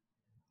that it?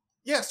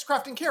 Yes,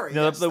 Craft and Carry.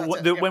 No, Yes, that's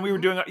it. Yeah. when we were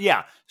doing,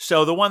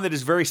 so the one that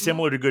is very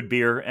similar to Good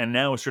Beer and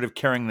now is sort of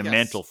carrying the Yes.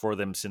 mantle for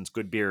them since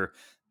Good Beer,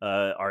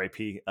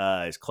 RIP,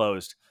 is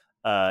closed.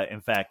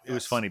 In fact, it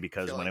was Yes. funny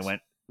because when I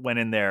Feelings. went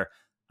in there,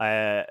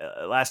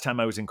 last time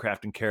I was in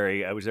Craft and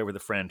Carry, I was there with a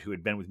friend who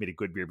had been with me to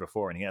Good Beer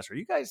before, and he asked, "Are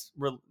you guys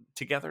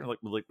together?"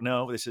 Like,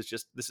 no, this is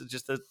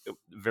just a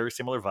very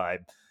similar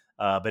vibe.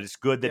 But it's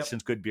good that Yep.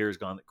 since Good Beer is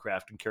gone, that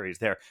Craft and Carry is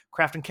there.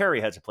 Craft and Carry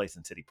has a place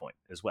in City Point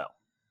as well.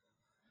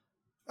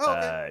 Oh,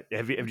 okay.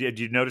 Did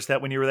you notice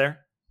that when you were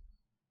there?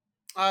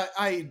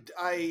 I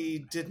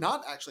did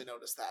not actually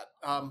notice that,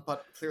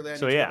 but clearly I need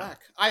So, to yeah.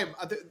 go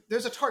back.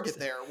 There's a Target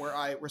there where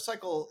I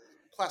recycle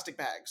plastic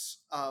bags.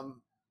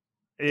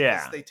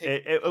 Yeah, they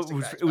take it plastic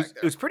was bags it was back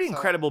it was there. pretty So,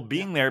 incredible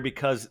being there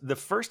because the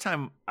first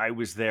time I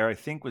was there, I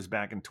think, was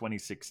back in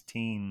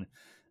 2016,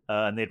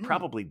 and they'd Hmm.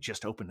 probably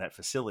just opened that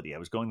facility. I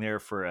was going there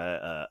for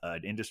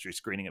an industry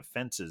screening of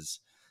Fences,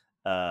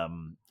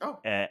 Oh,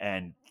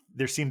 and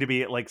there seemed to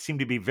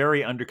be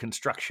very under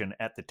construction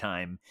at the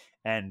time.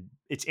 And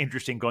it's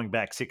interesting going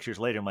back 6 years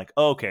later. I'm like,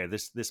 oh, okay,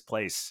 this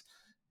place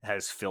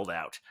has filled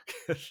out.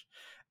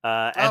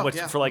 And what's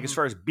yeah. for like as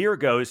far as beer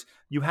goes,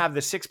 you have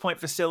the 6 Point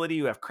facility,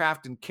 you have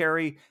Craft and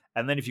Carry,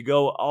 and then if you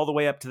go all the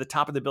way up to the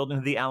top of the building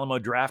to the Alamo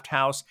Draft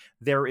House,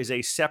 there is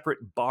a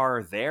separate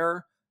bar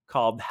there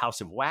called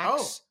House of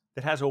Wax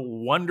that has a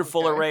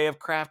wonderful Okay. array of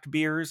craft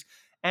beers.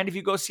 And if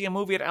you go see a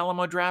movie at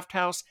Alamo Draft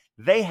House,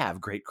 they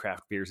have great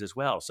craft beers as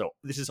well. So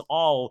this is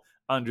all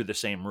under the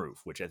same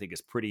roof, which I think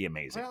is pretty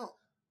amazing. Well,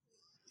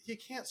 you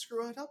can't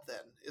screw it up.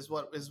 Then is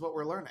what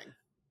we're learning.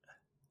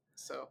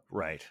 So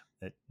Right.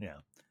 Yeah.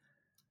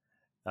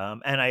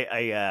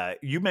 And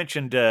you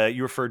mentioned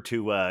you referred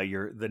to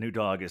the new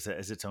dog as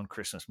its own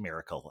Christmas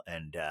miracle,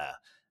 and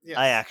yes.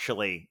 I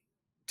actually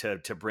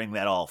to bring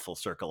that all full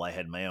circle, I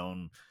had my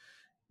own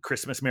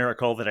Christmas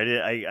miracle that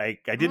I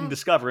didn't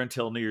discover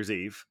until New Year's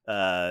Eve.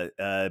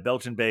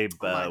 Belgian Babe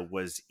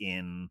was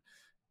in.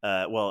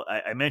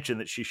 I mentioned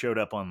that she showed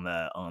up on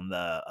the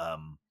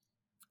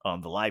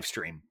live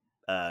stream.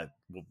 The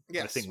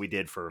thing we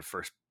did for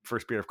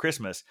first beer of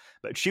Christmas,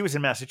 but she was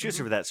in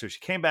Massachusetts for that, so she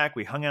came back.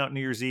 We hung out New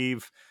Year's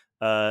Eve.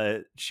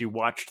 She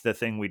watched the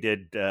thing we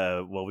did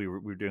while we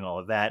were doing all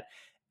of that.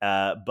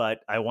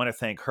 But I want to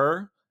thank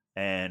her,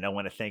 and I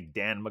want to thank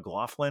Dan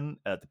McLaughlin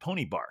at the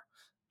Pony Bar.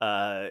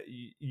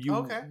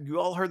 You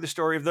all heard the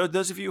story of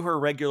those of you who are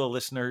regular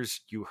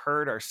listeners. You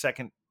heard our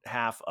second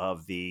half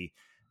of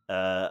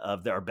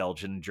our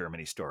Belgian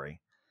Germany story,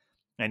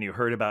 and you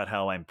heard about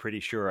how I'm pretty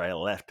sure I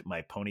left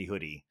my pony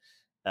hoodie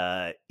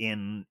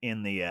in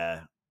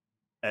the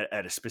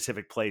at a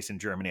specific place in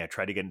Germany. I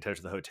tried to get in touch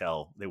with the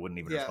hotel. They wouldn't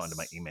even respond to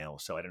my email.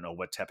 So I don't know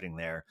what's happening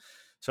there.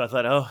 So I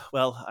thought, oh,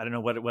 well, I don't know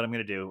what I'm going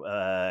to do.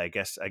 I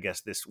guess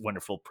this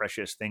wonderful,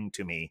 precious thing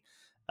to me.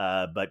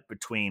 But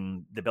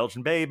between the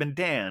Belgian Babe and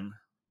Dan.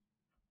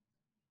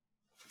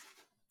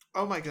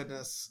 Oh my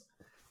goodness.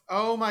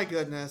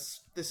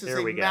 This is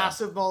a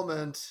massive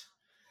moment.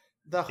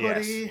 The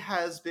hoodie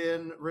has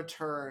been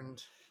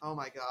returned. Oh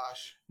my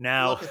gosh.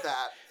 Now, look at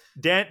that.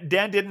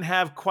 Dan didn't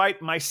have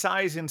quite my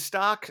size in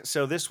stock,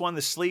 so this one,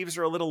 the sleeves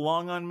are a little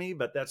long on me,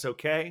 but that's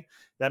okay.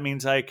 That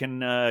means I can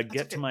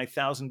get to my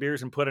 1,000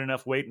 beers and put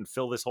enough weight and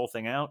fill this whole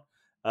thing out.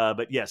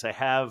 But yes, I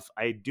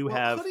do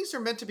have hoodies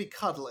are meant to be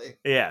cuddly.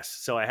 Yes,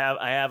 so I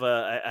have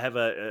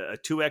a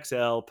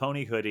 2XL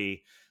pony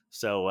hoodie.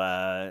 So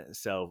I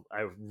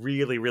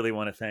really, really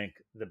want to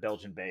thank the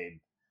Belgian Babe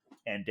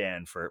and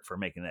Dan for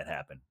making that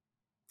happen.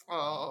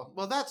 Oh,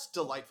 well, that's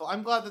delightful.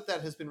 I'm glad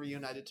that has been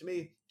reunited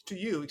to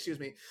you, excuse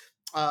me.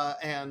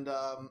 And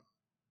that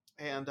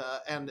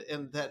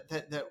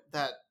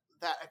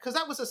because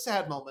that was a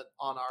sad moment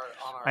on our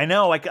I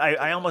know.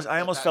 I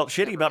almost felt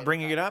shitty about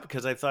bringing it up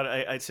because I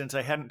thought since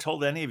I hadn't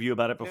told any of you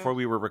about it before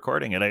we were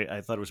recording it,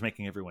 I thought it was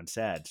making everyone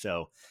sad.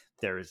 So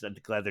I'm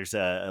glad there's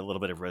a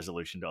little bit of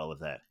resolution to all of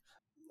that.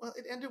 Well,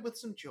 it ended with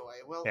some joy.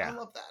 Well, yeah. I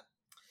love that.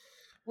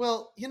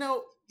 Well,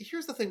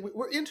 here's the thing: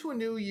 we're into a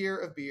new year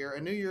of beer,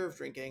 a new year of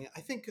drinking.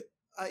 I think,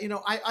 I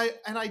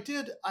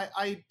did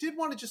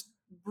want to just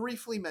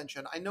briefly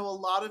mention. I know a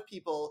lot of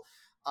people,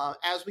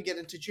 as we get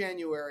into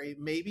January,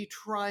 maybe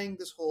trying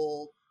this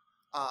whole,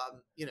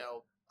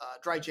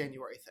 dry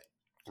January thing,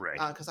 right?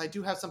 Because I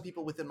do have some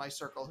people within my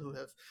circle who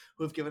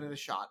have given it a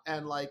shot,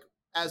 and like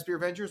as Beer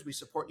Vengers, we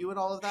support you in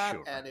all of that.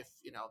 Sure. And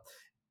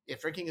if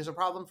drinking is a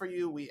problem for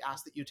you, we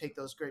ask that you take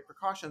those great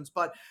precautions.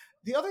 But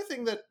the other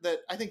thing that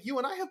I think you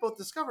and I have both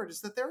discovered is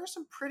that there are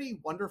some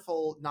pretty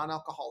wonderful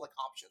non-alcoholic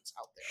options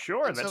out there.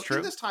 Sure, that's true.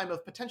 In this time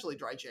of potentially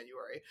dry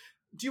January,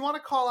 do you want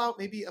to call out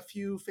maybe a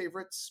few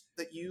favorites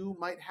that you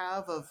might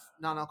have of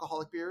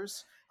non-alcoholic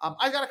beers?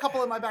 I've got a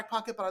couple in my back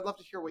pocket, but I'd love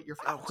to hear what your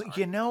favorites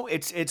are.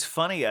 It's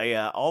funny.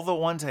 All the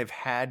ones I've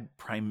had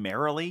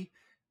primarily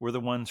were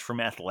the ones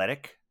from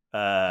Athletic.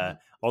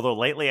 Although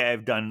lately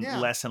I've done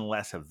less and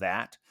less of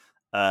that.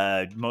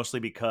 Mostly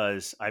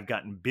because I've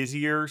gotten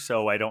busier,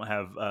 so I don't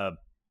have.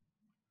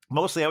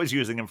 Mostly, I was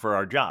using them for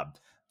our job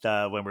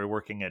when we were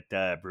working at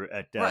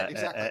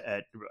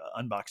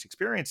Unbox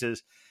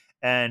Experiences,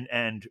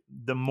 and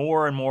the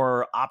more and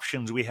more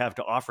options we have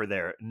to offer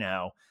there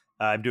now,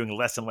 I'm doing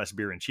less and less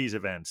beer and cheese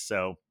events.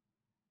 So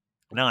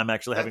now I'm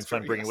actually having That's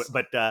fun true, bringing yes.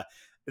 it. But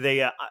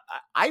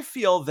I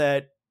feel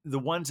that the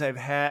ones I've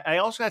had, I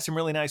also had some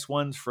really nice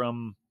ones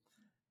from,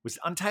 was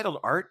Untitled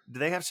Art. Do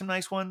they have some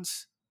nice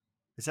ones?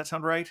 Does that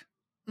sound right?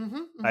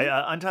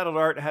 Untitled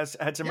Art has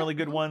had some really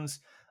good ones.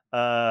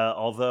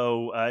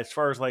 Although as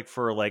far as I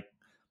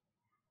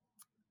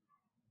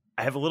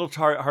have a little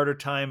harder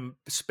time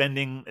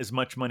spending as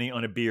much money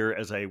on a beer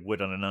as I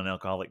would on a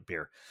non-alcoholic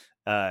beer.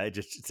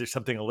 There's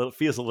something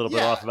feels a little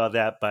bit off about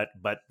that, but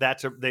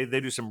they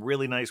do some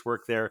really nice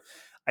work there.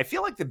 I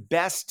feel like the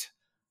best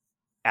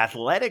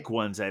athletic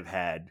ones I've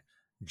had,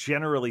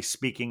 generally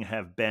speaking,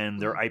 have been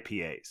their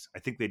IPAs. I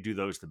think they do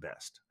those the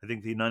best. I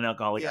think the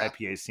non-alcoholic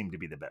IPAs seem to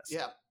be the best.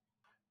 Yeah.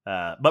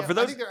 But for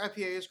those, I think their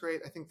IPA is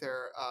great. I think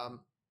their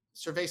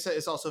Cerveza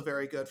is also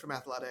very good from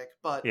Athletic.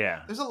 But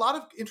there's a lot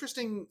of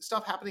interesting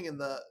stuff happening in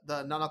the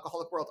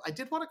non-alcoholic world. I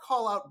did want to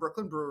call out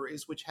Brooklyn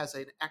Breweries, which has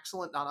an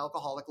excellent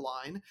non-alcoholic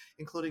line,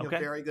 including a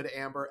very good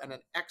amber and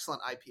an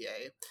excellent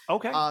IPA.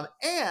 Okay.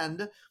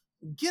 And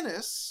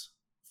Guinness,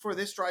 for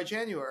this dry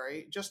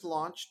January, just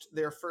launched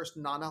their first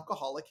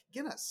non-alcoholic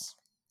Guinness.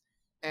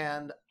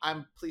 And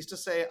I'm pleased to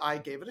say I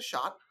gave it a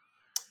shot.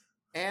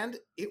 And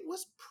it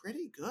was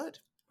pretty good.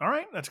 All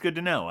right, that's good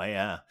to know.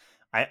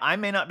 I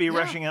may not be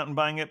rushing out and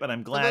buying it, but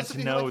I'm glad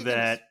to know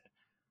that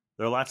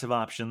there are lots of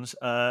options.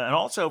 And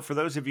also for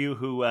those of you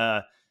who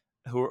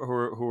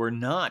are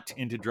not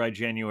into Dry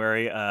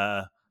January,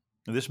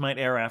 this might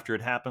air after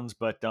it happens,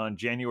 but on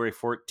January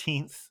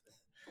 14th,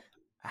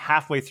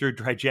 halfway through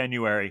Dry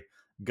January,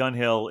 Gun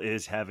Hill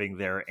is having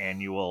their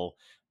annual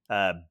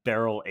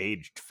barrel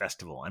aged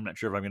festival. I'm not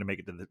sure if I'm going to make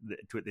it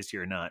to it this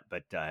year or not,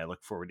 but I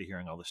look forward to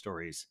hearing all the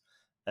stories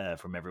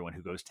from everyone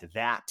who goes to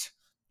that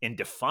in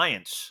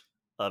defiance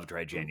of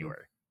Dry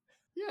January.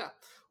 Yeah.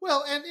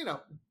 Well, and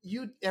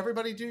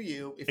everybody do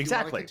you. If you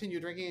want to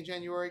continue drinking in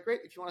January, great.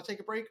 If you want to take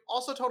a break,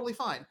 also totally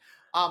fine.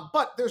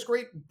 But there's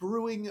great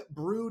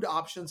brewed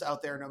options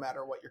out there no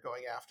matter what you're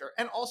going after.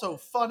 And also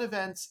fun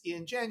events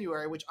in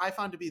January, which I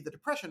found to be the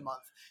depression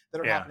month,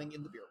 that are happening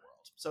in the beer world.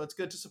 So it's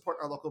good to support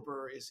our local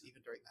breweries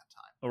even during that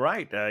time. All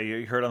right.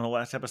 You heard on the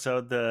last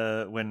episode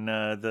when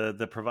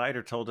the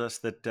provider told us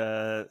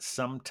that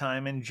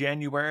sometime in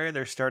January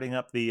they're starting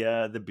up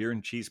the beer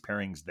and cheese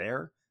pairings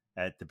there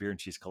at the Beer and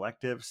Cheese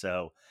Collective.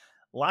 So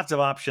lots of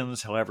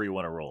options, however you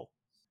want to roll.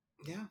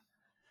 Yeah.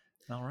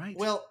 All right.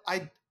 Well,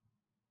 I'm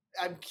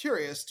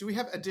curious. Do we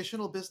have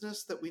additional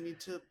business that we need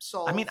to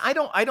solve? I mean, I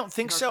don't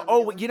think so.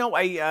 Oh,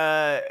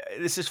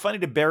 this is funny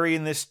to bury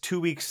in this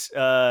 2 weeks.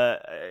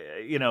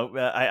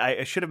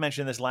 I should have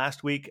mentioned this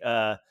last week.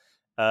 But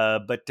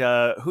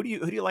who do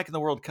you like in the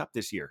World Cup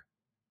this year?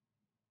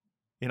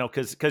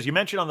 Because you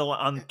mentioned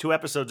on 2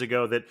 episodes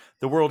ago that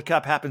the World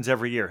Cup happens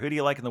every year. Who do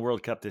you like in the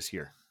World Cup this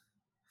year?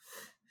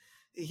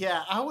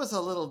 Yeah, I was a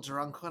little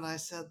drunk when I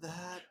said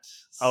that.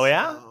 Oh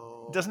yeah,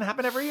 it doesn't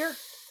happen every year.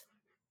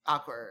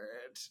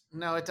 Awkward.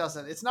 No, it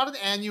doesn't. It's not an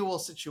annual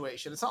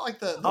situation. It's not like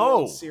the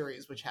World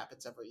Series, which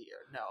happens every year.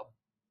 No.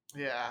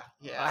 Yeah.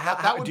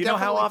 That would do you know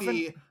how often?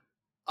 Be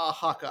a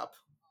huck up.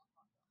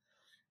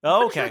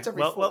 Oh, okay. Sure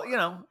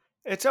well,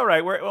 it's all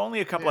right. We're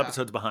only a couple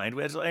episodes behind.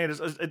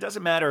 It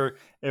doesn't matter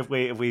if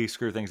we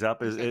screw things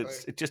up. Exactly.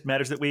 It just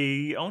matters that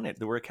we own it,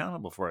 that we're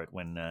accountable for it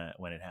when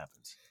it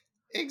happens.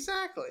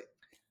 Exactly.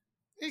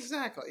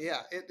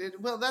 Yeah.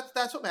 Well,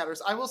 that's what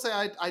matters. I will say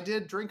I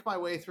did drink my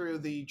way through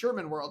the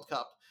German World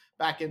Cup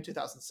back in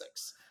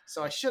 2006,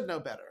 so I should know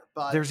better.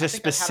 But there's a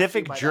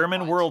specific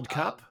German World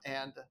Cup.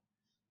 And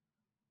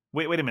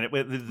wait a minute.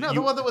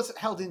 The one that was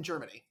held in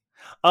Germany.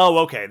 Oh,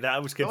 okay. I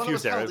was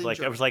confused there. I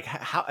was like,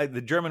 how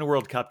the German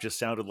World Cup just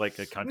sounded like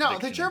a contradiction. No,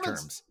 the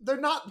Germans. They're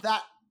not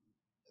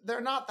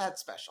that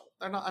special.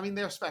 They're not. I mean,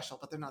 they're special,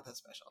 but they're not that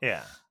special.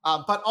 Yeah.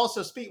 But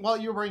also, while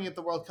you're bringing up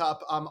the World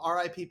Cup,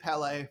 R.I.P.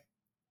 Pele.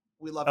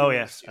 We love you. Oh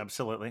yes,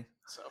 absolutely.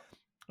 So,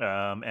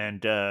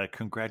 and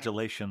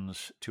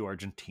congratulations to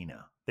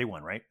Argentina. They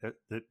won, right?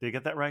 Did they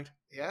get that right?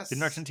 Yes.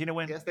 Didn't Argentina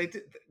win? Yes, they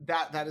did.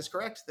 That is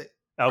correct.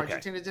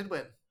 Argentina did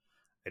win.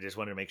 I just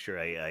wanted to make sure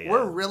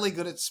we're really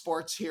good at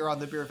sports here on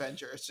the Beer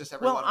Avenger. It's just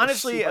everyone. Well,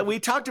 honestly, we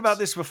talked about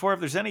this before. If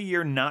there's any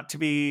year not to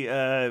be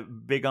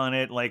big on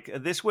it, like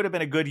this would have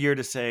been a good year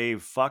to say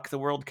fuck the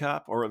World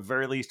Cup, or at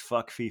very least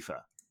fuck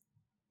FIFA.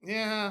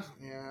 Yeah.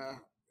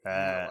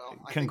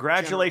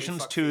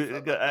 Congratulations to.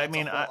 FIFA, I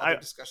mean,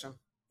 discussion.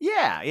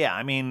 Yeah.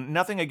 I mean,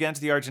 nothing against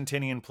the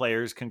Argentinian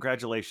players.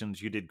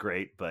 Congratulations, you did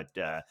great. But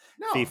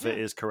FIFA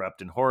is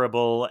corrupt and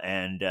horrible,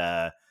 and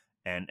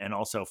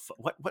also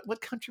what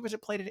country was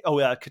it played in? Oh,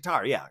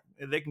 Qatar. Yeah,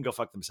 they can go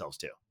fuck themselves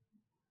too.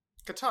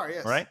 Qatar,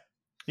 yes. Right?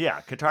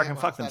 Yeah, Qatar can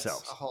fuck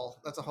themselves.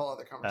 That's a whole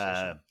other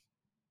conversation.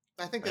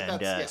 I think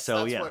that's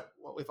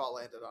what we've all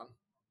landed on.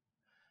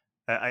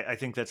 I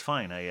think that's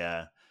fine.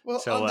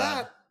 On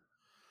that.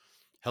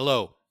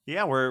 Hello.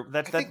 Yeah,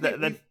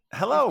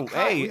 hello.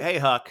 Hey,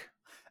 Huck.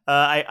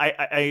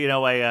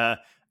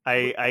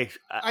 I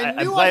I'm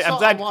knew glad. I saw I'm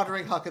glad. a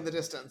wandering Huck in the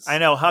distance. I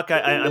know, Huck.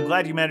 I'm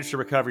glad you managed to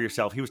recover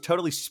yourself. He was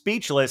totally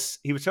speechless.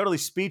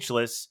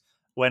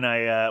 When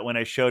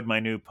I showed my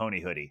new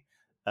pony hoodie.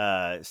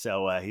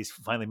 So he's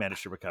finally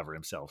managed to recover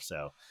himself.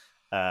 So,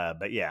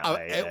 but yeah,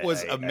 It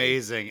was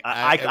amazing.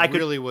 I It could,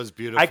 really was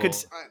beautiful.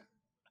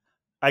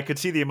 I could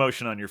see the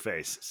emotion on your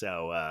face.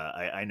 So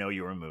I know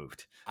you were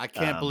moved. I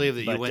can't believe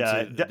that you but, went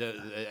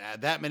to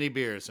that many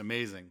beers.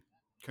 Amazing.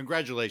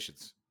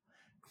 Congratulations.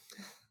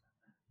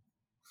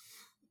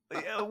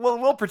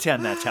 We'll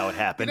pretend that's how it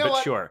happened. You know but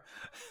what? sure.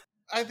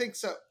 I think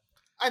so.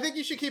 I think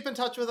you should keep in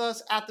touch with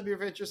us at The Beer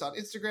Ventures on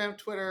Instagram,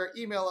 Twitter.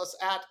 Email us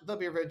at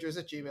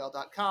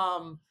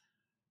thebeerventures@gmail.com.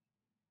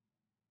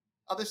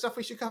 Other stuff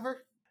we should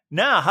cover?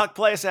 Nah, Huck,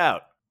 play us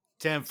out.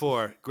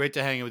 10-4. Great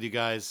to hang with you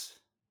guys.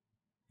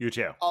 You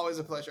too. Always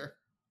a pleasure.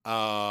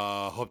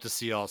 Hope to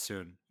see y'all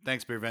soon.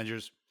 Thanks, Beer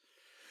Vengers.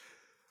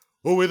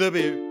 Oh, with a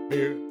beer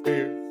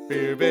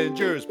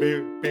Vengers,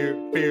 beer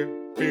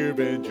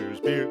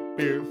Vengers, beer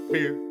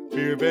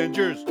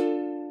Vengers.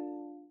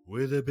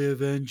 With a Beer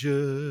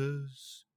Vengers.